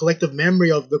 the collective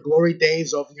memory of the glory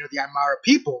days of, the Aymara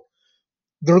people.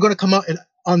 They're going to come out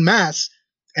en masse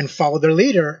and follow their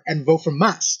leader and vote for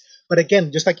Mas. But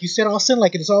again, just like you said, Austin,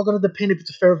 like it's all going to depend if it's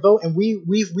a fair vote, and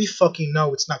we fucking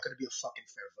know it's not going to be a fucking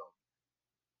fair vote.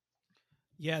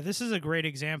 Yeah, this is a great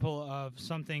example of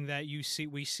something that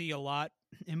we see a lot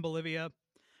in Bolivia,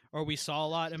 or we saw a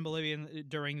lot in Bolivia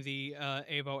during the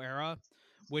Evo era,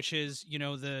 which is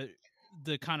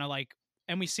the kind of like,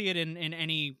 and we see it in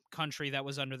any country that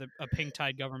was under a pink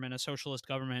tide government, a socialist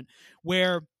government,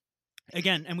 where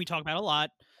again, and we talk about a lot,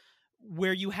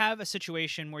 where you have a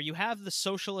situation where you have the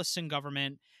socialists in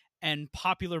government and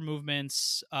popular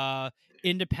movements,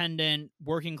 independent,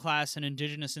 working class, and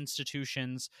indigenous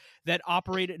institutions that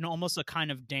operate in almost a kind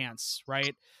of dance,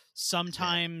 right?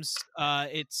 Sometimes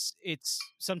it's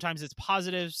sometimes it's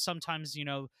positive, sometimes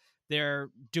they're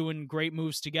doing great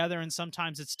moves together, and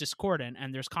sometimes it's discordant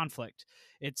and there's conflict.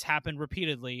 It's happened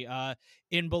repeatedly.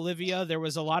 In Bolivia, there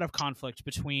was a lot of conflict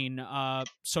between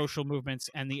social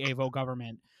movements and the Evo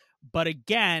government. But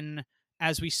again,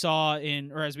 as we see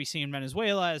in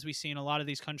Venezuela, as we see in a lot of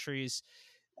these countries,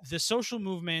 the social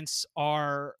movements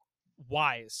are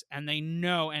wise, and they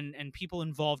know, and people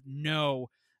involved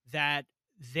know that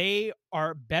they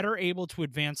are better able to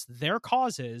advance their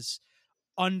causes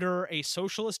under a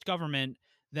socialist government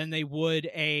than they would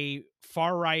a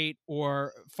far right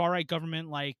government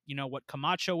like what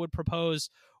Camacho would propose,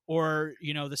 or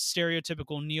the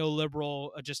stereotypical neoliberal,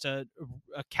 just a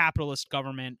capitalist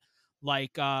government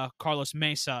like Carlos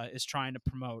Mesa is trying to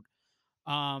promote.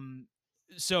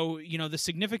 So the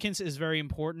significance is very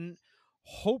important.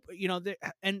 Hope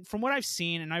and from what I've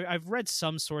seen, and I've read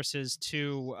some sources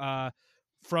too,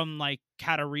 from like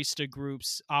Catarista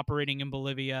groups operating in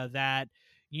Bolivia, that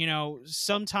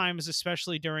sometimes,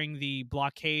 especially during the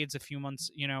blockades a few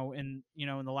months, in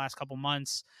the last couple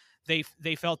months, they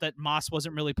felt that Mas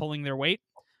wasn't really pulling their weight.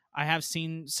 I have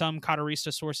seen some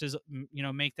Catarista sources,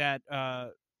 make that,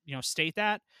 state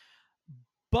that.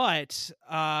 But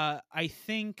I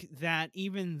think that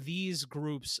even these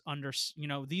groups understand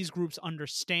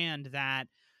that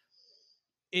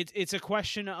it's a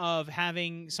question of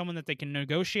having someone that they can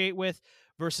negotiate with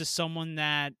versus someone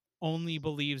that only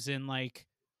believes in like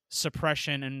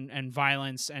suppression and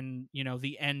violence and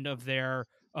the end of their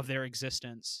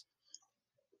existence.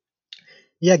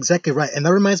 Yeah, exactly right. And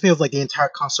that reminds me of like the entire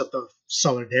concept of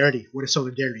solidarity. What is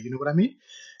solidarity? You know what I mean?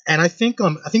 And I think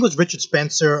it was Richard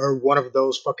Spencer or one of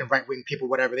those fucking right wing people,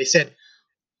 whatever. They said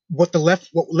what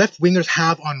left wingers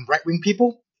have on right wing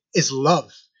people is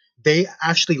love. they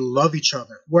actually love each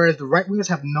other, whereas the right wingers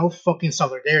have no fucking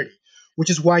solidarity, which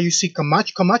is why you see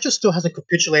Camacho still hasn't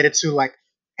capitulated to like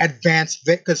advance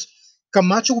because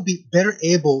Camacho will be better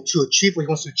able to achieve what he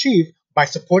wants to achieve by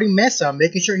supporting Mesa,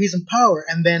 making sure he's in power,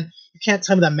 and then you can't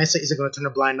tell me that Mesa isn't going to turn a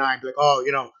blind eye and be like, oh,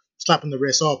 slap him the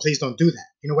wrist, oh, please don't do that.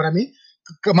 You know what I mean?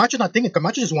 Camacho's not thinking.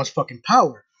 Camacho just wants fucking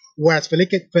power. Whereas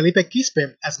Felipe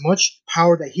Quispe, as much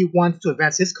power that he wants to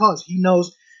advance his cause, he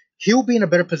knows he'll be in a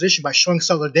better position by showing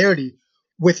solidarity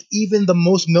with even the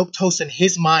most milquetoast in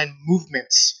his mind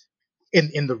movements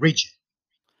in the region.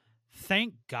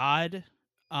 Thank God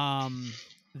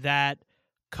that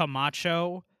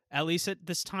Camacho, at least at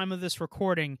this time of this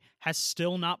recording, has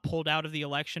still not pulled out of the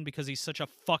election because he's such a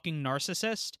fucking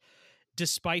narcissist,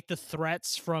 despite the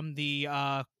threats from the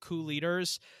coup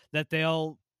leaders that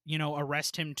they'll,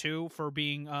 arrest him too for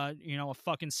being, a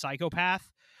fucking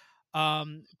psychopath.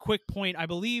 Quick point, I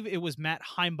believe it was Matt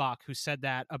Heimbach who said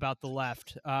that about the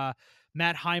left.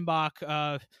 Matt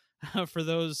Heimbach, for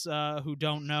those who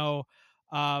don't know,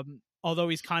 although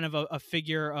he's kind of a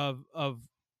figure of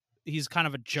he's kind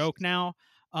of a joke now.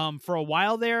 For a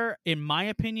while there, in my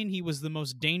opinion, he was the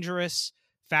most dangerous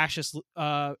fascist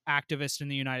activist in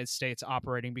the United States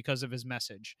operating because of his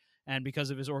message and because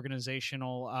of his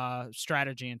organizational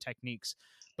strategy and techniques.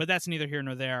 But that's neither here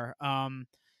nor there.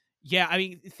 Yeah, I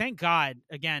mean, thank God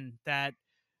again that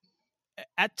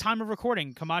at time of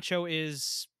recording, Camacho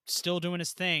is still doing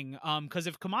his thing. Because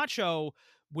if Camacho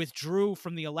withdrew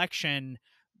from the election,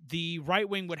 the right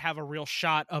wing would have a real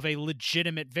shot of a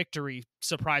legitimate victory,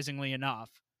 surprisingly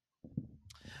enough.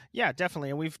 Yeah,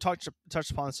 definitely, and we've touched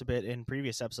upon this a bit in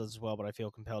previous episodes as well. But I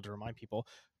feel compelled to remind people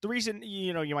the reason.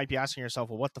 You might be asking yourself,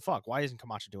 well, what the fuck? Why isn't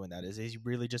Camacho doing that? Is he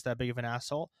really just that big of an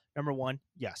asshole? Number one,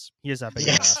 yes, he is that big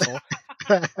of an asshole,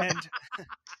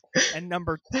 and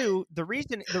number two, the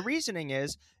reasoning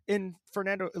is in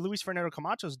Luis Fernando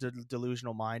Camacho's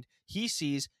delusional mind. He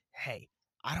sees, hey,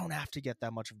 I don't have to get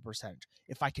that much of a percentage.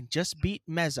 If I can just beat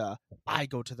Meza, I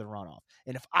go to the runoff.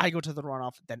 And if I go to the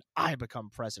runoff, then I become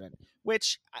president.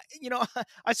 Which,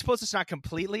 I suppose it's not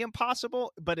completely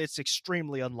impossible, but it's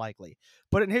extremely unlikely.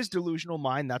 But in his delusional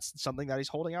mind, that's something that he's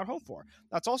holding out hope for.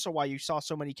 That's also why you saw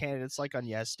so many candidates like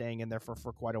Agnes staying in there for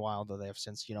quite a while, though they have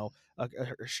since, she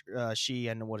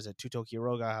and Tuto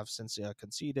Quiroga have since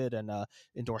conceded and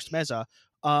endorsed Meza.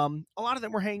 A lot of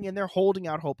them were hanging in there, holding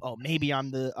out hope. Oh, maybe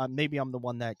I'm the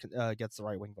one that gets the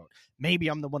right wing vote. Maybe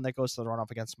I'm the one that goes to the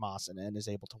runoff against Mas and is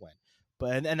able to win.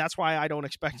 But and that's why I don't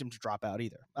expect him to drop out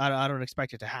either. I don't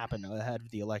expect it to happen ahead of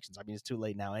the elections. I mean, it's too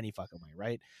late now any fucking way,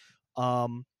 right?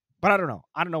 But I don't know.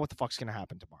 I don't know what the fuck's gonna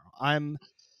happen tomorrow.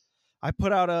 I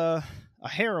put out a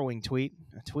harrowing tweet,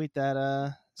 a tweet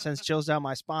that sends chills down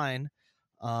my spine.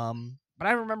 But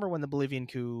I remember when the Bolivian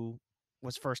coup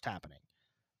was first happening.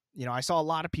 I saw a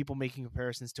lot of people making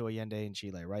comparisons to Allende in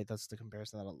Chile, right? That's the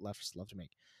comparison that leftists love to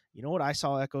make. You know what I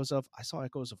saw echoes of? I saw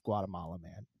echoes of Guatemala,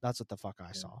 man. That's what the fuck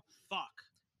I saw. Fuck.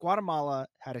 Guatemala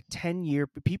had a 10-year.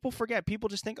 People forget. People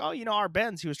just think, oh,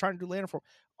 Arbenz, he was trying to do land reform.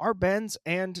 Arbenz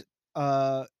and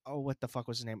what the fuck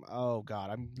was his name? Oh god,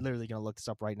 I'm literally gonna look this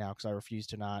up right now because I refuse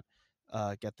to not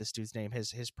get this dude's name.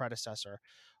 His predecessor,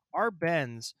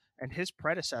 Arbenz, and his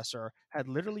predecessor had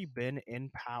literally been in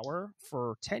power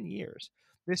for 10 years.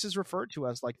 This is referred to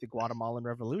as like the Guatemalan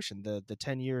Revolution, the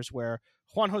 10 years where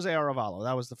Juan Jose Arevalo,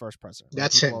 that was the first president. Right?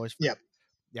 That's people him. Yep.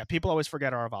 Yeah, people always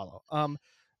forget Arevalo.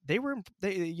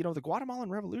 The Guatemalan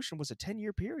Revolution was a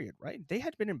 10-year period, right? They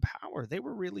had been in power. They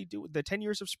were really doing the 10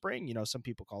 years of spring, some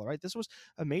people call it, right? This was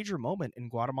a major moment in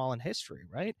Guatemalan history,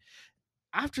 right?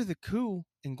 After the coup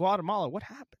in Guatemala, what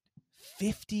happened?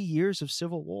 50 years of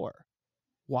civil war.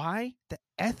 Why? The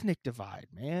ethnic divide,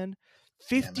 man.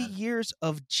 50 years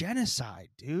of genocide,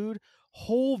 dude.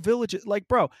 Whole villages. Like,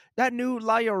 bro, that new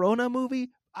La Llorona movie,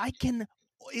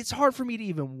 it's hard for me to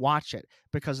even watch it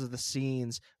because of the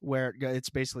scenes where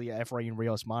it's basically Efrain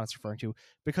Rios Montes referring to,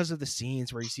 because of the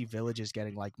scenes where you see villages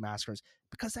getting like massacres,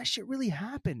 because that shit really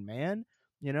happened, man.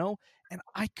 And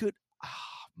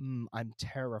I'm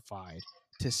terrified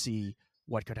to see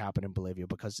what could happen in Bolivia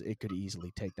because it could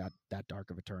easily take that dark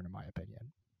of a turn, in my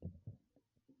opinion.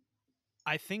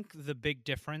 I think the big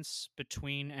difference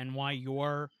between and why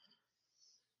your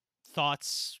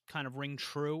thoughts kind of ring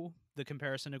true, the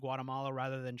comparison to Guatemala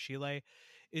rather than Chile,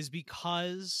 is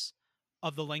because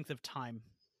of the length of time.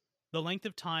 The length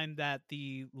of time that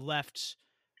the left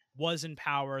was in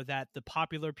power, that the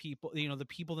popular people, the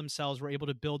people themselves were able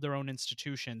to build their own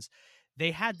institutions.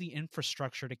 They had the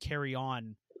infrastructure to carry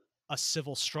on a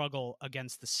civil struggle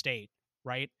against the state,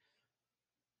 right?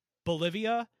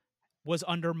 Bolivia was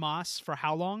under Mas for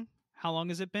how long? How long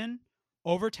has it been?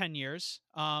 Over 10 years.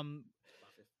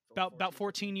 about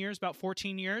 14 years,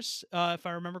 if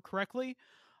I remember correctly.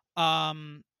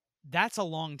 That's a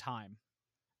long time.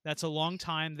 That's a long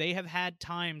time. They have had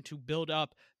time to build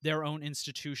up their own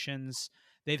institutions.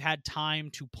 They've had time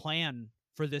to plan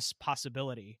for this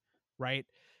possibility, right?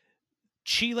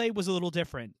 Chile was a little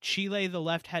different. Chile, the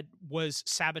left was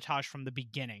sabotaged from the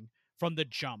beginning, from the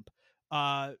jump.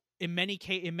 In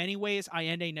many ways,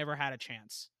 Allende never had a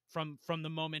chance from the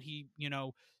moment he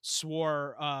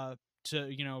swore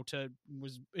to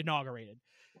was inaugurated.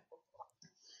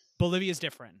 Bolivia is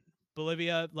different.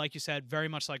 Bolivia, like you said, very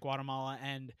much like Guatemala,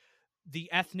 and the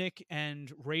ethnic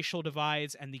and racial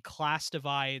divides and the class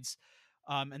divides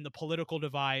and the political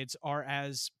divides are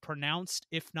as pronounced,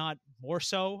 if not more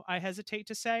so, I hesitate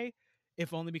to say,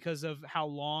 if only because of how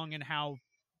long and how,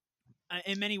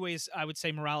 in many ways, I would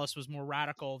say Morales was more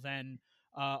radical than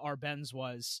Arbenz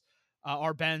was.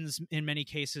 Arbenz, in many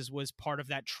cases, was part of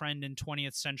that trend in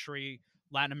 20th century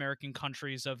Latin American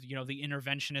countries of, the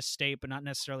interventionist state, but not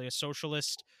necessarily a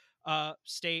socialist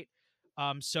state.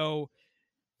 So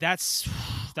that's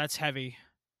heavy.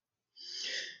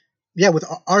 Yeah, with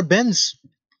Arbenz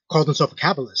called himself a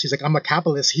capitalist. He's like, I'm a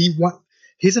capitalist.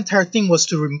 His entire thing was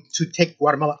to take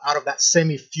Guatemala out of that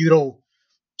semi-feudal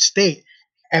state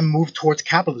and move towards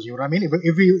capitalism. You know what I mean?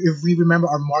 If we remember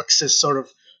our Marxist sort of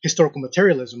historical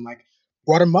materialism, like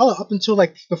Guatemala up until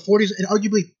like the 40s and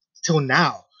arguably till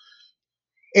now,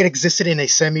 it existed in a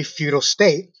semi-feudal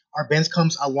state. Arbenz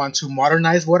comes, I want to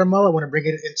modernize Guatemala, I want to bring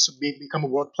it into become a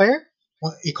world player.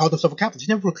 Well, he called himself a capitalist.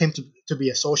 He never proclaimed to be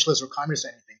a socialist or communist or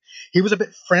anything. He was a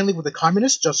bit friendly with the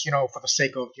communists, just for the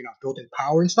sake of building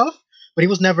power and stuff. But he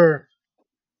was never.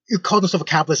 He called himself a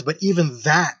capitalist. But even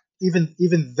that,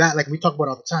 like we talk about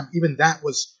all the time, even that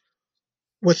was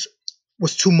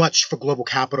too much for global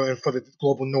capital and for the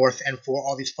global north and for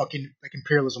all these fucking like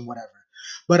imperialism, whatever.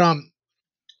 But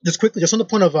just quickly, just on the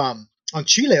point of on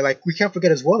Chile, like we can't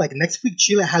forget as well, like next week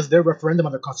Chile has their referendum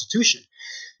on their constitution.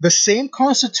 The same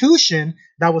constitution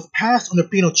that was passed under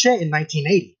Pinochet in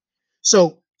 1980.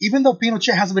 So even though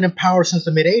Pinochet hasn't been in power since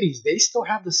the mid 80s, they still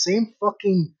have the same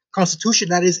fucking constitution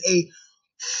that is a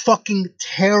fucking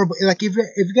terrible. Like if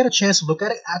you get a chance to look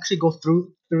at it, actually go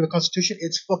through the constitution,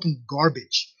 it's fucking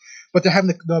garbage. But they're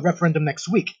having the referendum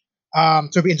next week. So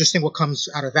it'll be interesting what comes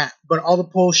out of that. But all the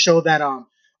polls show that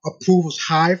approval's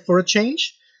high for a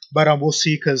change. But we'll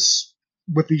see, because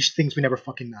with these things we never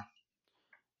fucking know.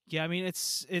 Yeah, I mean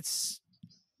it's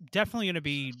definitely going to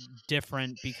be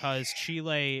different because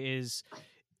Chile is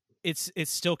it's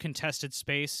still contested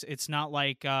space. It's not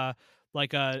like a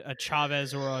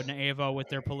Chavez or an Evo with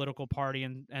their political party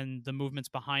and the movements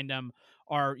behind them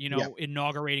are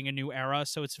inaugurating a new era.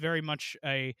 So it's very much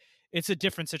a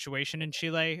different situation in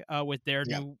Chile with their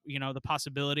new the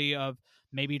possibility of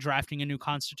maybe drafting a new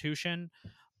constitution.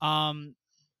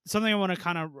 Something I want to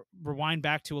kind of rewind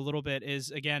back to a little bit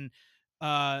is, again,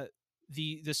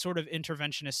 the sort of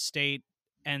interventionist state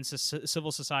and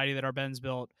civil society that Arbenz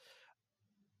built.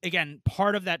 Again,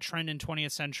 part of that trend in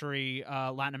 20th century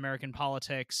Latin American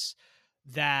politics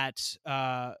that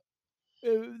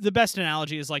the best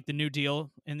analogy is like the New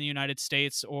Deal in the United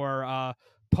States or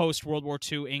post World War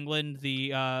II England,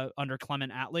 under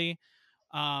Clement Attlee.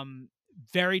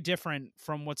 Very different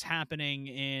from what's happening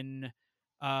in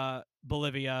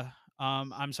Bolivia.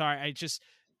 I'm sorry.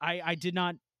 I did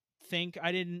not think,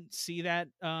 I didn't see that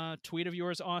tweet of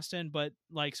yours, Austin, but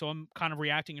so I'm kind of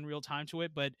reacting in real time to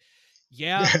it. But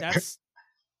yeah,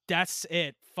 that's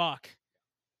it. Fuck.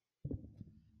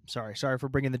 Sorry for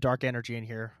bringing the dark energy in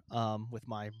here with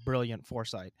my brilliant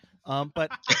foresight.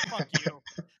 But fuck you.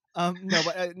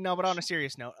 But on a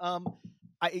serious note, I'm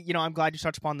glad you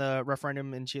touched upon the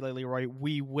referendum in Chile, Leroy.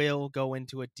 We will go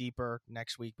into it deeper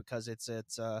next week because it's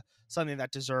something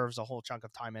that deserves a whole chunk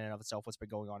of time in and of itself, what's been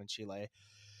going on in Chile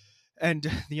and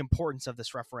the importance of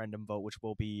this referendum vote, which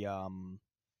will be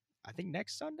I think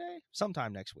next Sunday,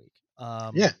 sometime next week.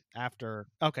 After.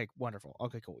 Okay, wonderful.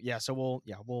 Okay, cool. Yeah, so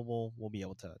we'll be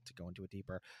able to go into it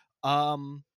deeper.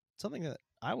 Something that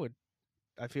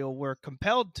I feel we're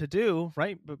compelled to do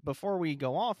right before we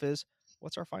go off is,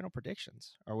 what's our final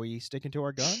predictions? Are we sticking to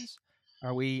our guns?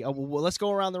 Are we? Well, let's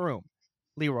go around the room.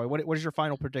 Leroy, what is your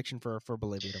final prediction for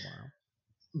Bolivia tomorrow?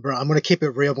 Bro, I'm gonna keep it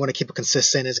real. I'm gonna keep it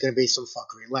consistent. It's gonna be some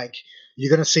fuckery. Like,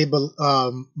 you're gonna see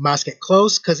Mas get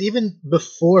close, because even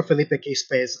before Felipe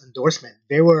Quispe's endorsement,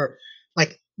 they were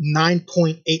like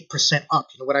 9.8% up.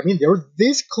 You know what I mean? They were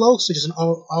this close to just an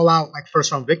all-out like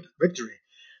first round victory.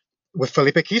 With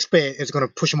Felipe Quispe, it's gonna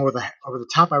push him over the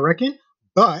top, I reckon.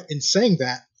 But in saying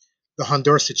that, the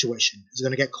Honduras situation is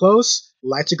gonna get close.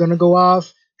 Lights are gonna go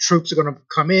off. Troops are gonna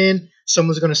come in.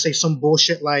 Someone's gonna say some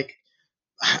bullshit like,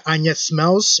 Agnes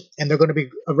smells, and they're going to be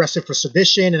arrested for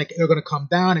sedition, and they're going to come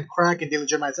down and crack and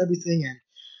delegitimize everything, and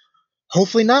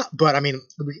hopefully not. But I mean,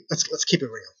 let's keep it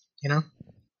real, you know.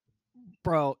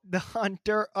 Bro, the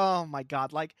Hunter. Oh my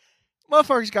god! Like,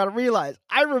 motherfuckers got to realize.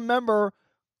 I remember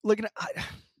looking at.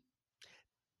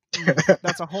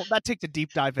 That's a whole. That takes a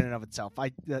deep dive in and of itself.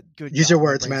 Good. Use God, your my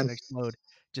words, brain's man. gonna explode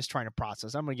just trying to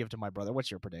process. I'm gonna give it to my brother. What's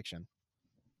your prediction?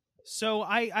 So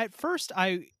I at first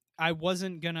I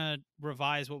wasn't gonna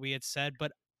revise what we had said,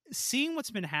 but seeing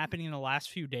what's been happening in the last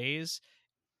few days,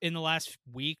 in the last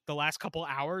week, the last couple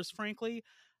hours, frankly,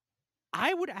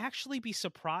 I would actually be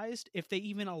surprised if they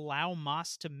even allow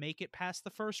Moss to make it past the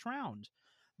first round.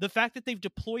 The fact that they've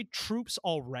deployed troops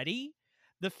already,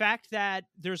 the fact that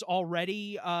there's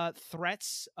already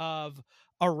threats of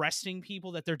arresting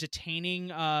people, that they're detaining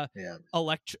Yeah.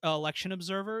 election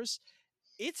observers,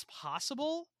 it's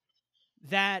possible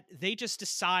that they just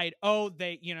decide, oh,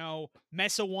 they,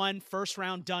 Mesa won, first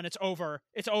round done, it's over,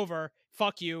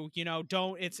 fuck you,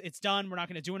 don't, it's done, we're not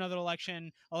going to do another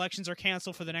election, elections are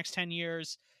canceled for the next 10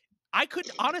 years. I could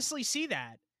honestly see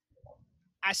that.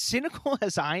 As cynical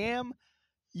as I am,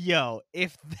 yo,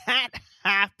 if that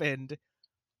happened,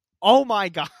 oh my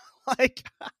god, like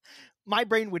my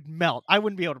brain would melt. I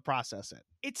wouldn't be able to process it.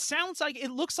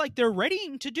 It looks like they're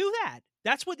readying to do that.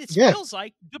 That's what it Yeah. feels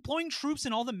like, deploying troops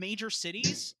in all the major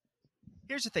cities.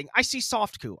 Here's the thing. I see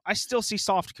soft coup. I still see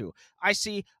soft coup. I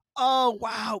see, oh,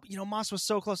 wow, Moss was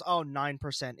so close. Oh,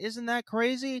 9%. Isn't that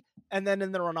crazy? And then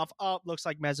in the runoff, oh, looks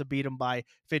like Meza beat him by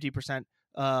 50%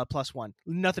 +1.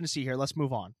 Nothing to see here. Let's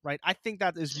move on, right? I think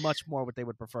that is much more what they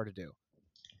would prefer to do.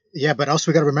 Yeah, but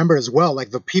also we got to remember as well, like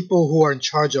the people who are in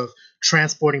charge of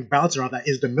transporting ballots around that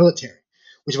is the military,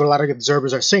 which is what a lot of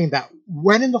observers are saying. That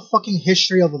when in the fucking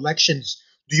history of elections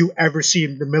do you ever see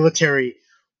the military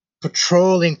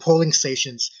patrolling polling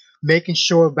stations, making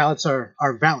sure ballots are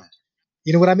valid?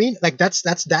 You know what I mean? Like that's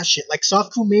that shit. Like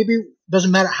soft coup maybe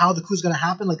doesn't matter how the coup's gonna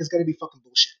happen. Like it's gonna be fucking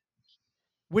bullshit.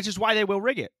 Which is why they will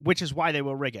rig it.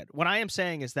 What I am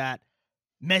saying is that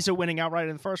Meza winning outright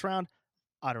in the first round,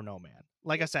 I don't know, man.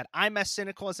 Like I said, I'm as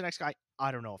cynical as the next guy.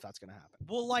 I don't know if that's going to happen.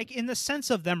 Well, like in the sense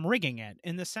of them rigging it,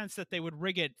 in the sense that they would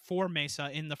rig it for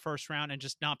Mesa in the first round and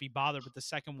just not be bothered with the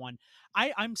second one.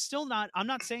 I'm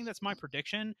not saying that's my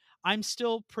prediction. I'm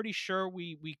still pretty sure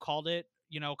we called it,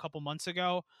 a couple months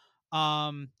ago.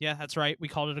 Yeah, that's right. We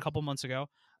called it a couple months ago.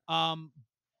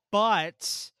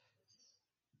 But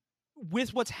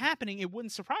with what's happening, it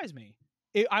wouldn't surprise me.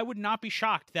 I would not be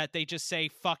shocked that they just say,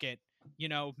 fuck it,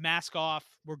 mask off,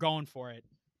 we're going for it.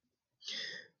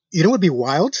 You know what would be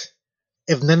wild?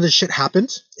 If none of this shit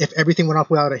happened, if everything went off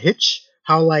without a hitch,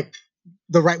 how like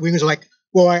the right wingers are like,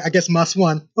 well, I guess Musk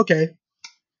won. Okay.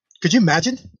 Could you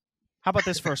imagine? How about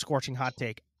this for a scorching hot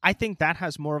take? I think that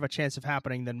has more of a chance of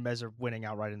happening than Meza winning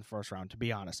outright in the first round, to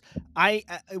be honest.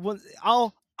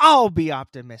 I'll be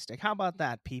optimistic. How about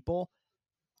that, people?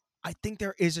 I think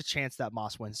there is a chance that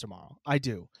Moss wins tomorrow. I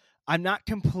do. I'm not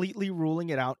completely ruling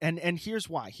it out. And here's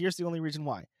why. Here's the only reason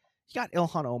why. You got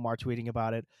Ilhan Omar tweeting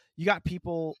about it. You got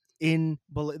people in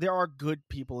Bolivia. There are good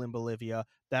people in Bolivia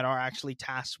that are actually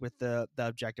tasked with the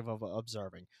objective of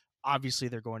observing. Obviously,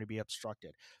 they're going to be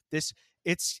obstructed. It's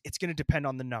going to depend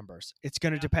on the numbers. It's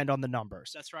going to depend on the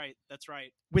numbers. That's right.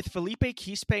 With Felipe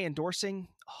Quispe endorsing,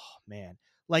 oh, man.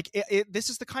 Like, this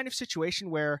is the kind of situation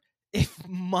where if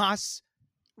Moss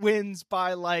wins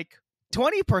by like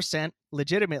 20%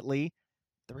 legitimately,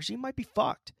 the regime might be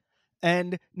fucked.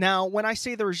 And now when I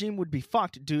say the regime would be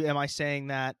fucked, am I saying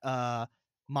that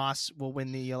Moss will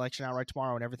win the election outright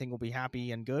tomorrow and everything will be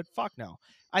happy and good? Fuck no.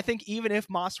 I think even if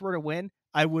Moss were to win,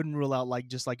 I wouldn't rule out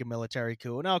just like a military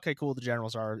coup. And okay, cool, the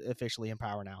generals are officially in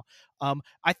power now.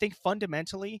 I think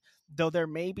fundamentally, though there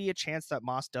may be a chance that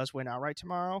Moss does win outright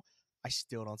tomorrow, I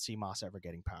still don't see Moss ever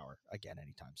getting power again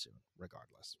anytime soon,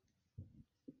 regardless.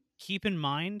 Keep in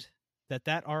mind that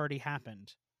already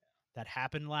happened. That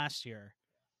happened last year.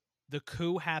 The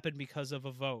coup happened because of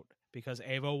a vote, because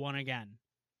Evo won again,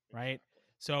 right?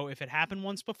 So if it happened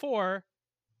once before,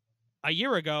 a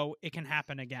year ago, it can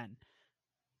happen again.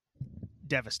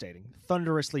 Devastating.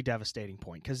 Thunderously devastating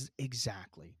point, because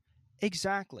exactly.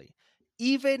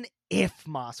 Even if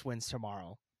Moss wins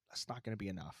tomorrow, that's not going to be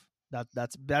enough.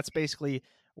 That's basically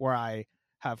where I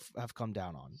have come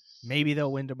down on. Maybe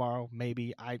they'll win tomorrow.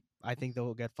 Maybe I think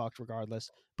they'll get fucked regardless.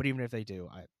 But even if they do,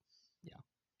 yeah.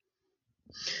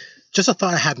 Just a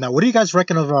thought I had now. What do you guys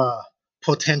reckon of a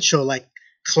potential like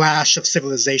clash of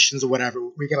civilizations or whatever?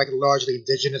 We get like largely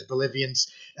indigenous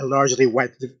Bolivians and largely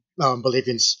white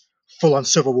Bolivians full on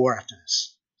civil war after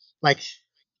this. Like,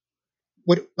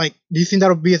 do you think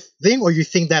that'll be a thing, or you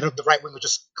think that the right wing will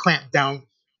just clamp down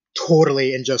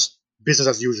totally and just business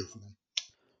as usual for them.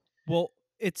 Well,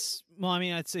 I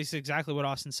mean, it's exactly what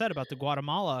Austin said about the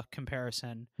Guatemala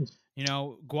comparison. You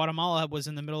know, Guatemala was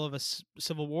in the middle of a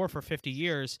civil war for 50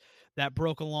 years that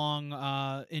broke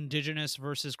along indigenous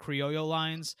versus Criollo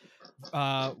lines,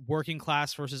 working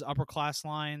class versus upper class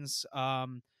lines.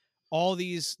 All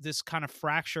this kind of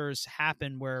fractures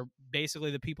happen where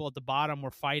basically the people at the bottom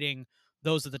were fighting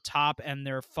those at the top and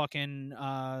their fucking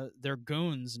their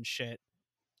goons and shit.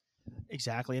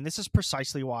 Exactly. And this is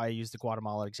precisely why I use the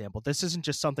Guatemala example. This isn't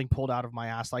just something pulled out of my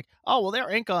ass like, oh, well,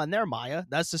 they're Inca and they're Maya.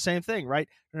 That's the same thing, right?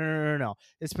 No.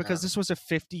 It's because this was a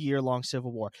 50-year-long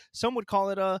civil war. Some would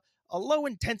call it a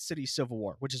low-intensity civil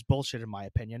war, which is bullshit in my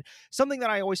opinion. Something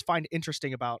that I always find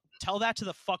interesting about... Tell that to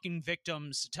the fucking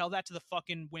victims. Tell that to the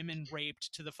fucking women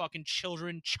raped, to the fucking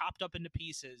children chopped up into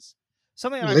pieces.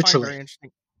 Something that I find very interesting...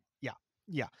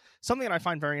 Yeah. Something that I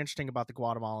find very interesting about the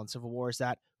Guatemalan Civil War is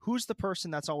that who's the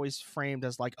person that's always framed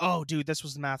as like, oh, dude, this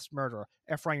was the mass murderer,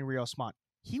 Efrain Rios Montt.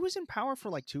 He was in power for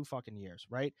like 2 fucking years,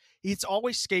 right? It's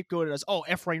always scapegoated as, oh,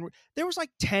 Efrain. There was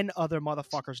like 10 other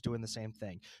motherfuckers doing the same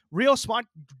thing. Rios Montt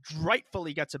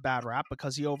rightfully gets a bad rap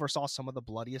because he oversaw some of the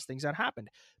bloodiest things that happened.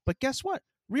 But guess what?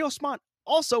 Rios Montt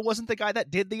also wasn't the guy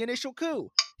that did the initial coup.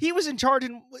 He was in charge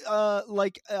in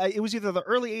it was either the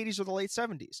early 80s or the late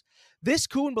 70s. This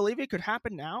coup in Bolivia could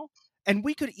happen now, and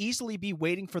we could easily be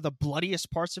waiting for the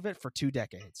bloodiest parts of it for 2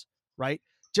 decades, right?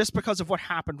 Just because of what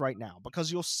happened right now,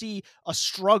 because you'll see a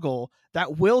struggle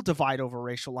that will divide over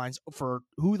racial lines for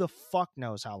who the fuck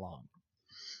knows how long.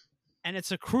 And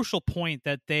it's a crucial point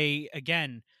that they,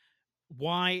 again,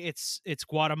 why it's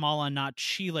Guatemala, not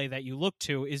Chile, that you look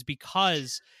to is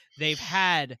because they've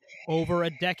had over a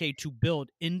decade to build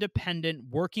independent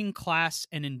working class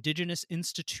and indigenous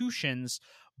institutions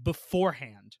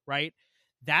beforehand, right?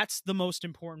 That's the most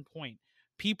important point.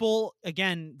 People,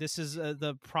 again, this is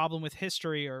the problem with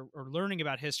history or learning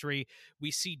about history. We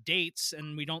see dates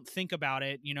and we don't think about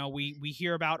it. You know, we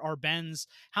hear about Arbenz.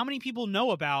 How many people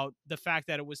know about the fact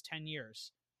that it was 10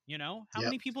 years? You know, how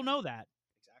many people know that?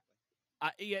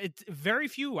 It's very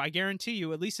few, I guarantee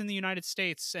you, at least in the United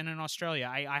States and in Australia.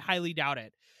 I highly doubt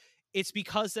it. It's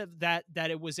because of that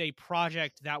it was a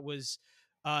project that was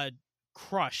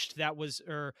crushed. That was,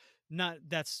 or not,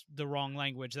 that's the wrong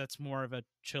language. That's more of a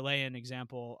Chilean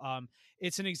example.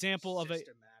 It's an example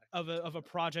of a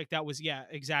project that was, yeah,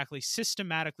 exactly,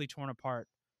 systematically torn apart.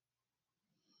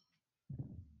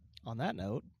 On that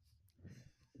note,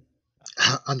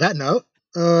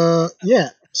 yeah.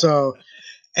 So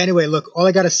anyway, look, all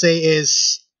I gotta say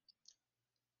is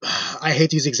I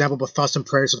hate to use the example, but thoughts and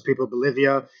prayers for the people of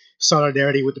Bolivia.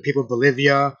 Solidarity with the people of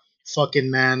Bolivia. Fucking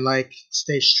man, like,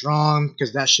 stay strong,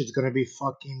 because that shit's gonna be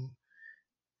fucking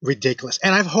ridiculous.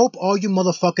 And I hope all you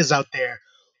motherfuckers out there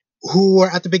who were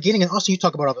at the beginning, and also you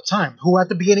talk about all the time, who were at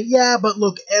the beginning, yeah, but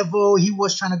look, Evo, he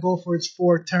was trying to go for his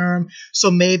 4th term, so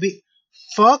maybe,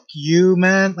 fuck you,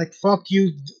 man. Like, fuck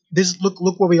you. This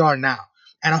look where we are now.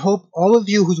 And I hope all of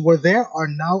you who were there are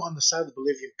now on the side of the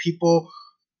Bolivian people,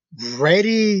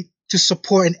 ready to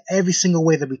support in every single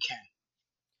way that we can.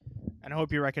 And I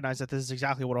hope you recognize that this is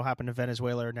exactly what will happen to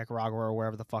Venezuela or Nicaragua or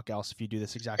wherever the fuck else if you do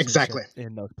this exact same shit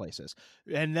in those places.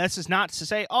 And this is not to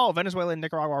say, oh, Venezuela and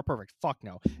Nicaragua are perfect. Fuck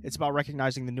no. It's about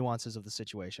recognizing the nuances of the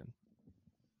situation.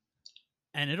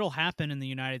 And it'll happen in the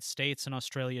United States and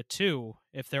Australia too,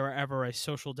 if there are ever a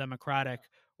social democratic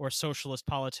or socialist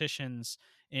politicians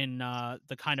in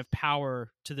the kind of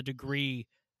power to the degree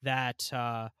that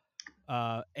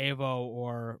Evo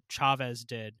or Chavez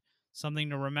did.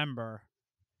 Something to remember.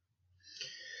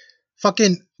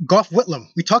 Fucking Gough Whitlam,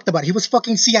 we talked about it. He was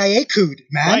fucking CIA couped,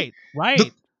 man.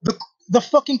 Right. The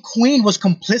fucking Queen was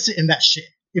complicit in that shit.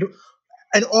 You know,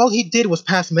 and all he did was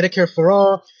pass Medicare for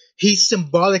all. He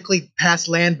symbolically passed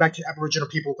land back to Aboriginal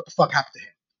people. What the fuck happened to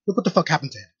him? Look what the fuck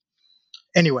happened to him.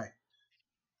 Anyway.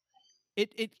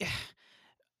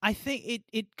 I think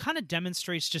it kind of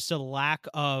demonstrates just a lack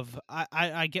of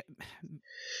I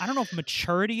don't know if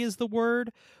maturity is the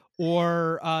word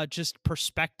or just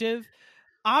perspective.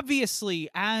 Obviously,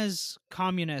 as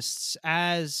communists,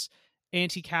 as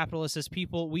anti-capitalists, as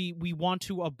people, we want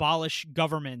to abolish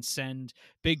governments and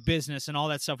big business and all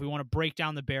that stuff. We want to break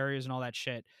down the barriers and all that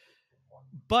shit.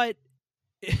 But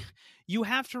you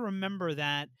have to remember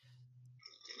that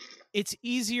it's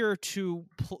easier to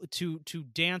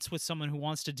dance with someone who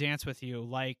wants to dance with you,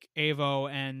 like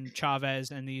Evo and Chavez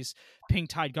and these pink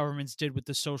tide governments did with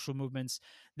the social movements,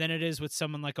 than it is with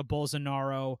someone like a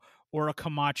Bolsonaro or a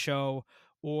Camacho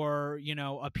or, you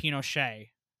know, a Pinochet.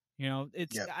 You know,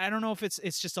 it's I don't know if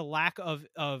it's just a lack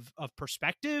of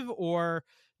perspective or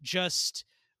just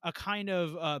a kind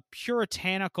of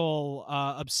puritanical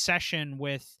obsession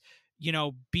with,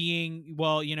 being,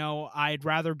 well, I'd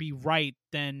rather be right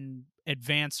than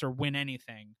advance or win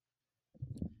anything.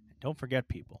 Don't forget,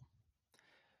 people.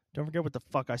 Don't forget what the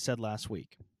fuck I said last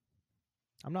week.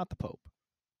 I'm not the Pope.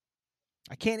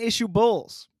 I can't issue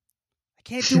bulls. I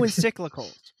can't do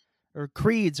encyclicals or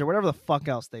creeds or whatever the fuck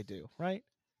else they do, right?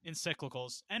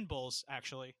 Encyclicals and bulls,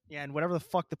 actually. Yeah, and whatever the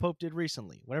fuck the Pope did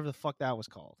recently, whatever the fuck that was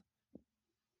called.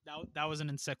 That was an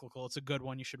encyclical. It's a good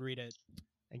one. You should read it.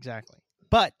 Exactly.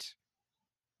 But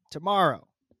tomorrow,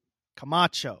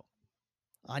 Camacho,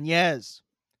 Áñez,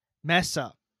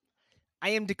 Mesa, I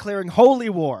am declaring holy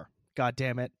war,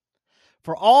 goddammit,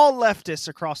 for all leftists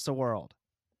across the world.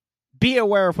 Be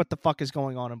aware of what the fuck is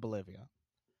going on in Bolivia.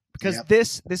 Because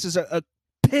this is a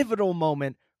pivotal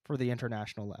moment for the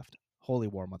international left. Holy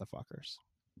war, motherfuckers.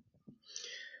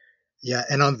 Yeah,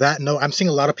 and on that note, I'm seeing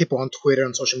a lot of people on Twitter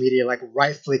and social media like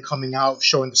rightfully coming out,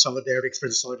 showing the solidarity,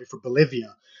 expressing solidarity for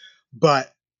Bolivia.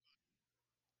 But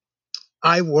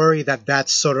I worry that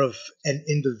that's sort of an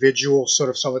individual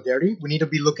sort of solidarity. We need to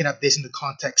be looking at this in the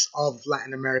context of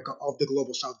Latin America, of the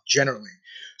global South generally.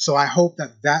 So I hope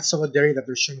that that solidarity that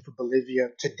they're showing for Bolivia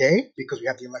today, because we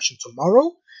have the election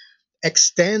tomorrow,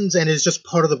 extends and is just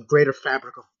part of the greater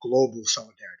fabric of global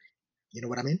solidarity. You know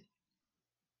what I mean?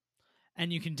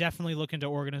 And you can definitely look into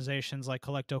organizations like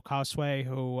Colecto Causue,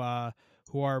 who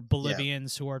are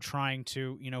Bolivians, who are trying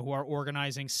to, who are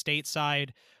organizing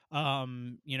stateside,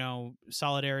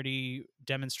 solidarity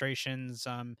demonstrations,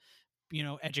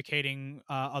 educating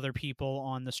other people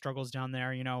on the struggles down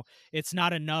there. It's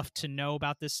not enough to know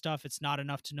about this stuff. It's not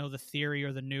enough to know the theory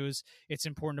or the news. It's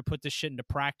important to put this shit into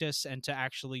practice and to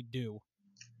actually do.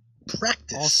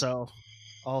 Practice.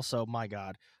 Also, my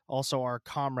God. Also, our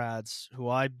comrades, who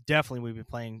I definitely would be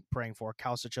praying for,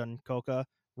 Kausicha and Coca,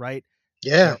 right?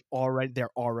 Yeah. They're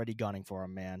already gunning for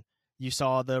him, man. You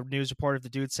saw the news report of the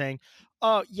dude saying,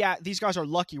 "Oh, yeah, these guys are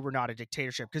lucky we're not a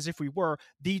dictatorship, because if we were,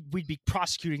 we'd be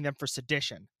prosecuting them for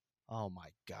sedition." Oh my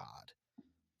God,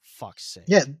 fuck's sake.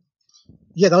 Yeah,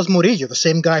 that was Murillo, the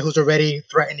same guy who's already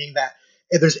threatening that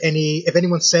if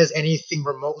anyone says anything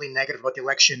remotely negative about the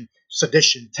election,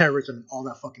 sedition, terrorism, all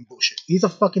that fucking bullshit. He's a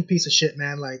fucking piece of shit,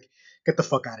 man. Like, get the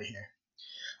fuck out of here.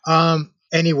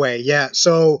 Anyway, yeah.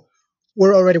 So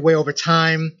we're already way over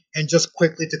time, and just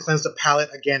quickly to cleanse the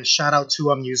palate again, shout out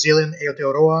to New Zealand,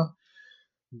 Aotearoa.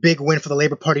 Big win for the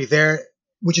Labour Party there,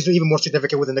 which is even more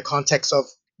significant within the context of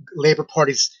Labour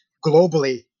parties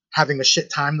globally having a shit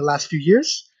time the last few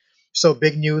years. So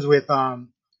big news with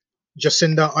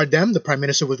Jacinda Ardern, the prime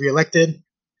minister, was reelected.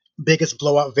 Biggest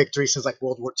blowout victory since like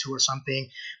World War II or something.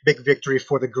 Big victory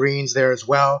for the Greens there as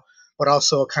well, but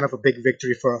also kind of a big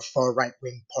victory for a far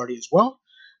right-wing party as well.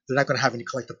 They're not going to have any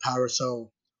collective power,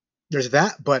 so there's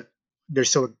that, but they're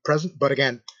still present. But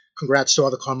again, congrats to all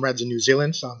the comrades in New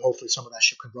Zealand. So hopefully some of that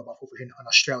shit can rub off over here in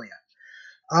Australia.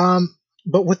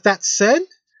 But with that said,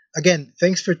 again,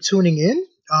 thanks for tuning in.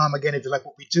 Again, if you like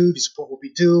what we do, if you support what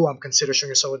we do, consider showing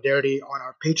your solidarity on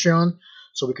our Patreon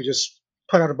so we could just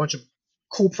put out a bunch of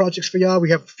cool projects for y'all.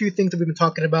 We have a few things that we've been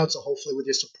talking about, so hopefully with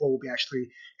your support, we'll be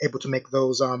actually able to make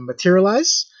those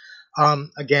materialize.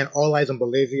 Again, all eyes on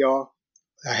Bolivia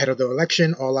ahead of the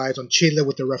election, all eyes on Chile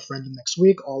with the referendum next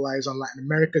week, all eyes on Latin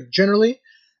America generally,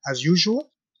 as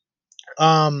usual.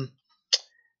 And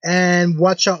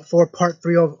watch out for part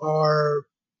 3 of our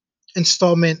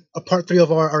part 3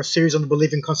 of our series on the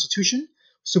Bolivian Constitution.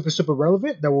 Super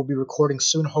relevant, that we'll be recording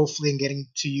soon, hopefully, and getting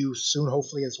to you soon,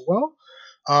 hopefully, as well.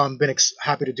 Been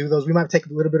happy to do those. We might take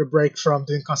a little bit of break from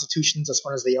doing constitutions. As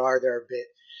fun as they are, they're a bit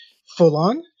full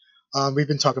on. We've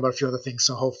been talking about a few other things,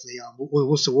 so hopefully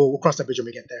we'll cross that bridge when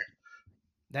we get there.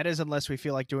 That is, unless we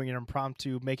feel like doing an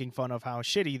impromptu making fun of how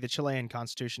shitty the Chilean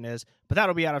constitution is, but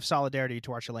that'll be out of solidarity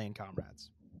to our Chilean comrades.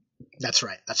 That's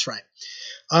right.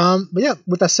 But yeah,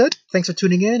 with that said, thanks for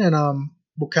tuning in, and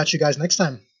we'll catch you guys next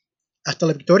time. Hasta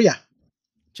la victoria.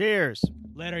 Cheers.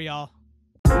 Later, y'all.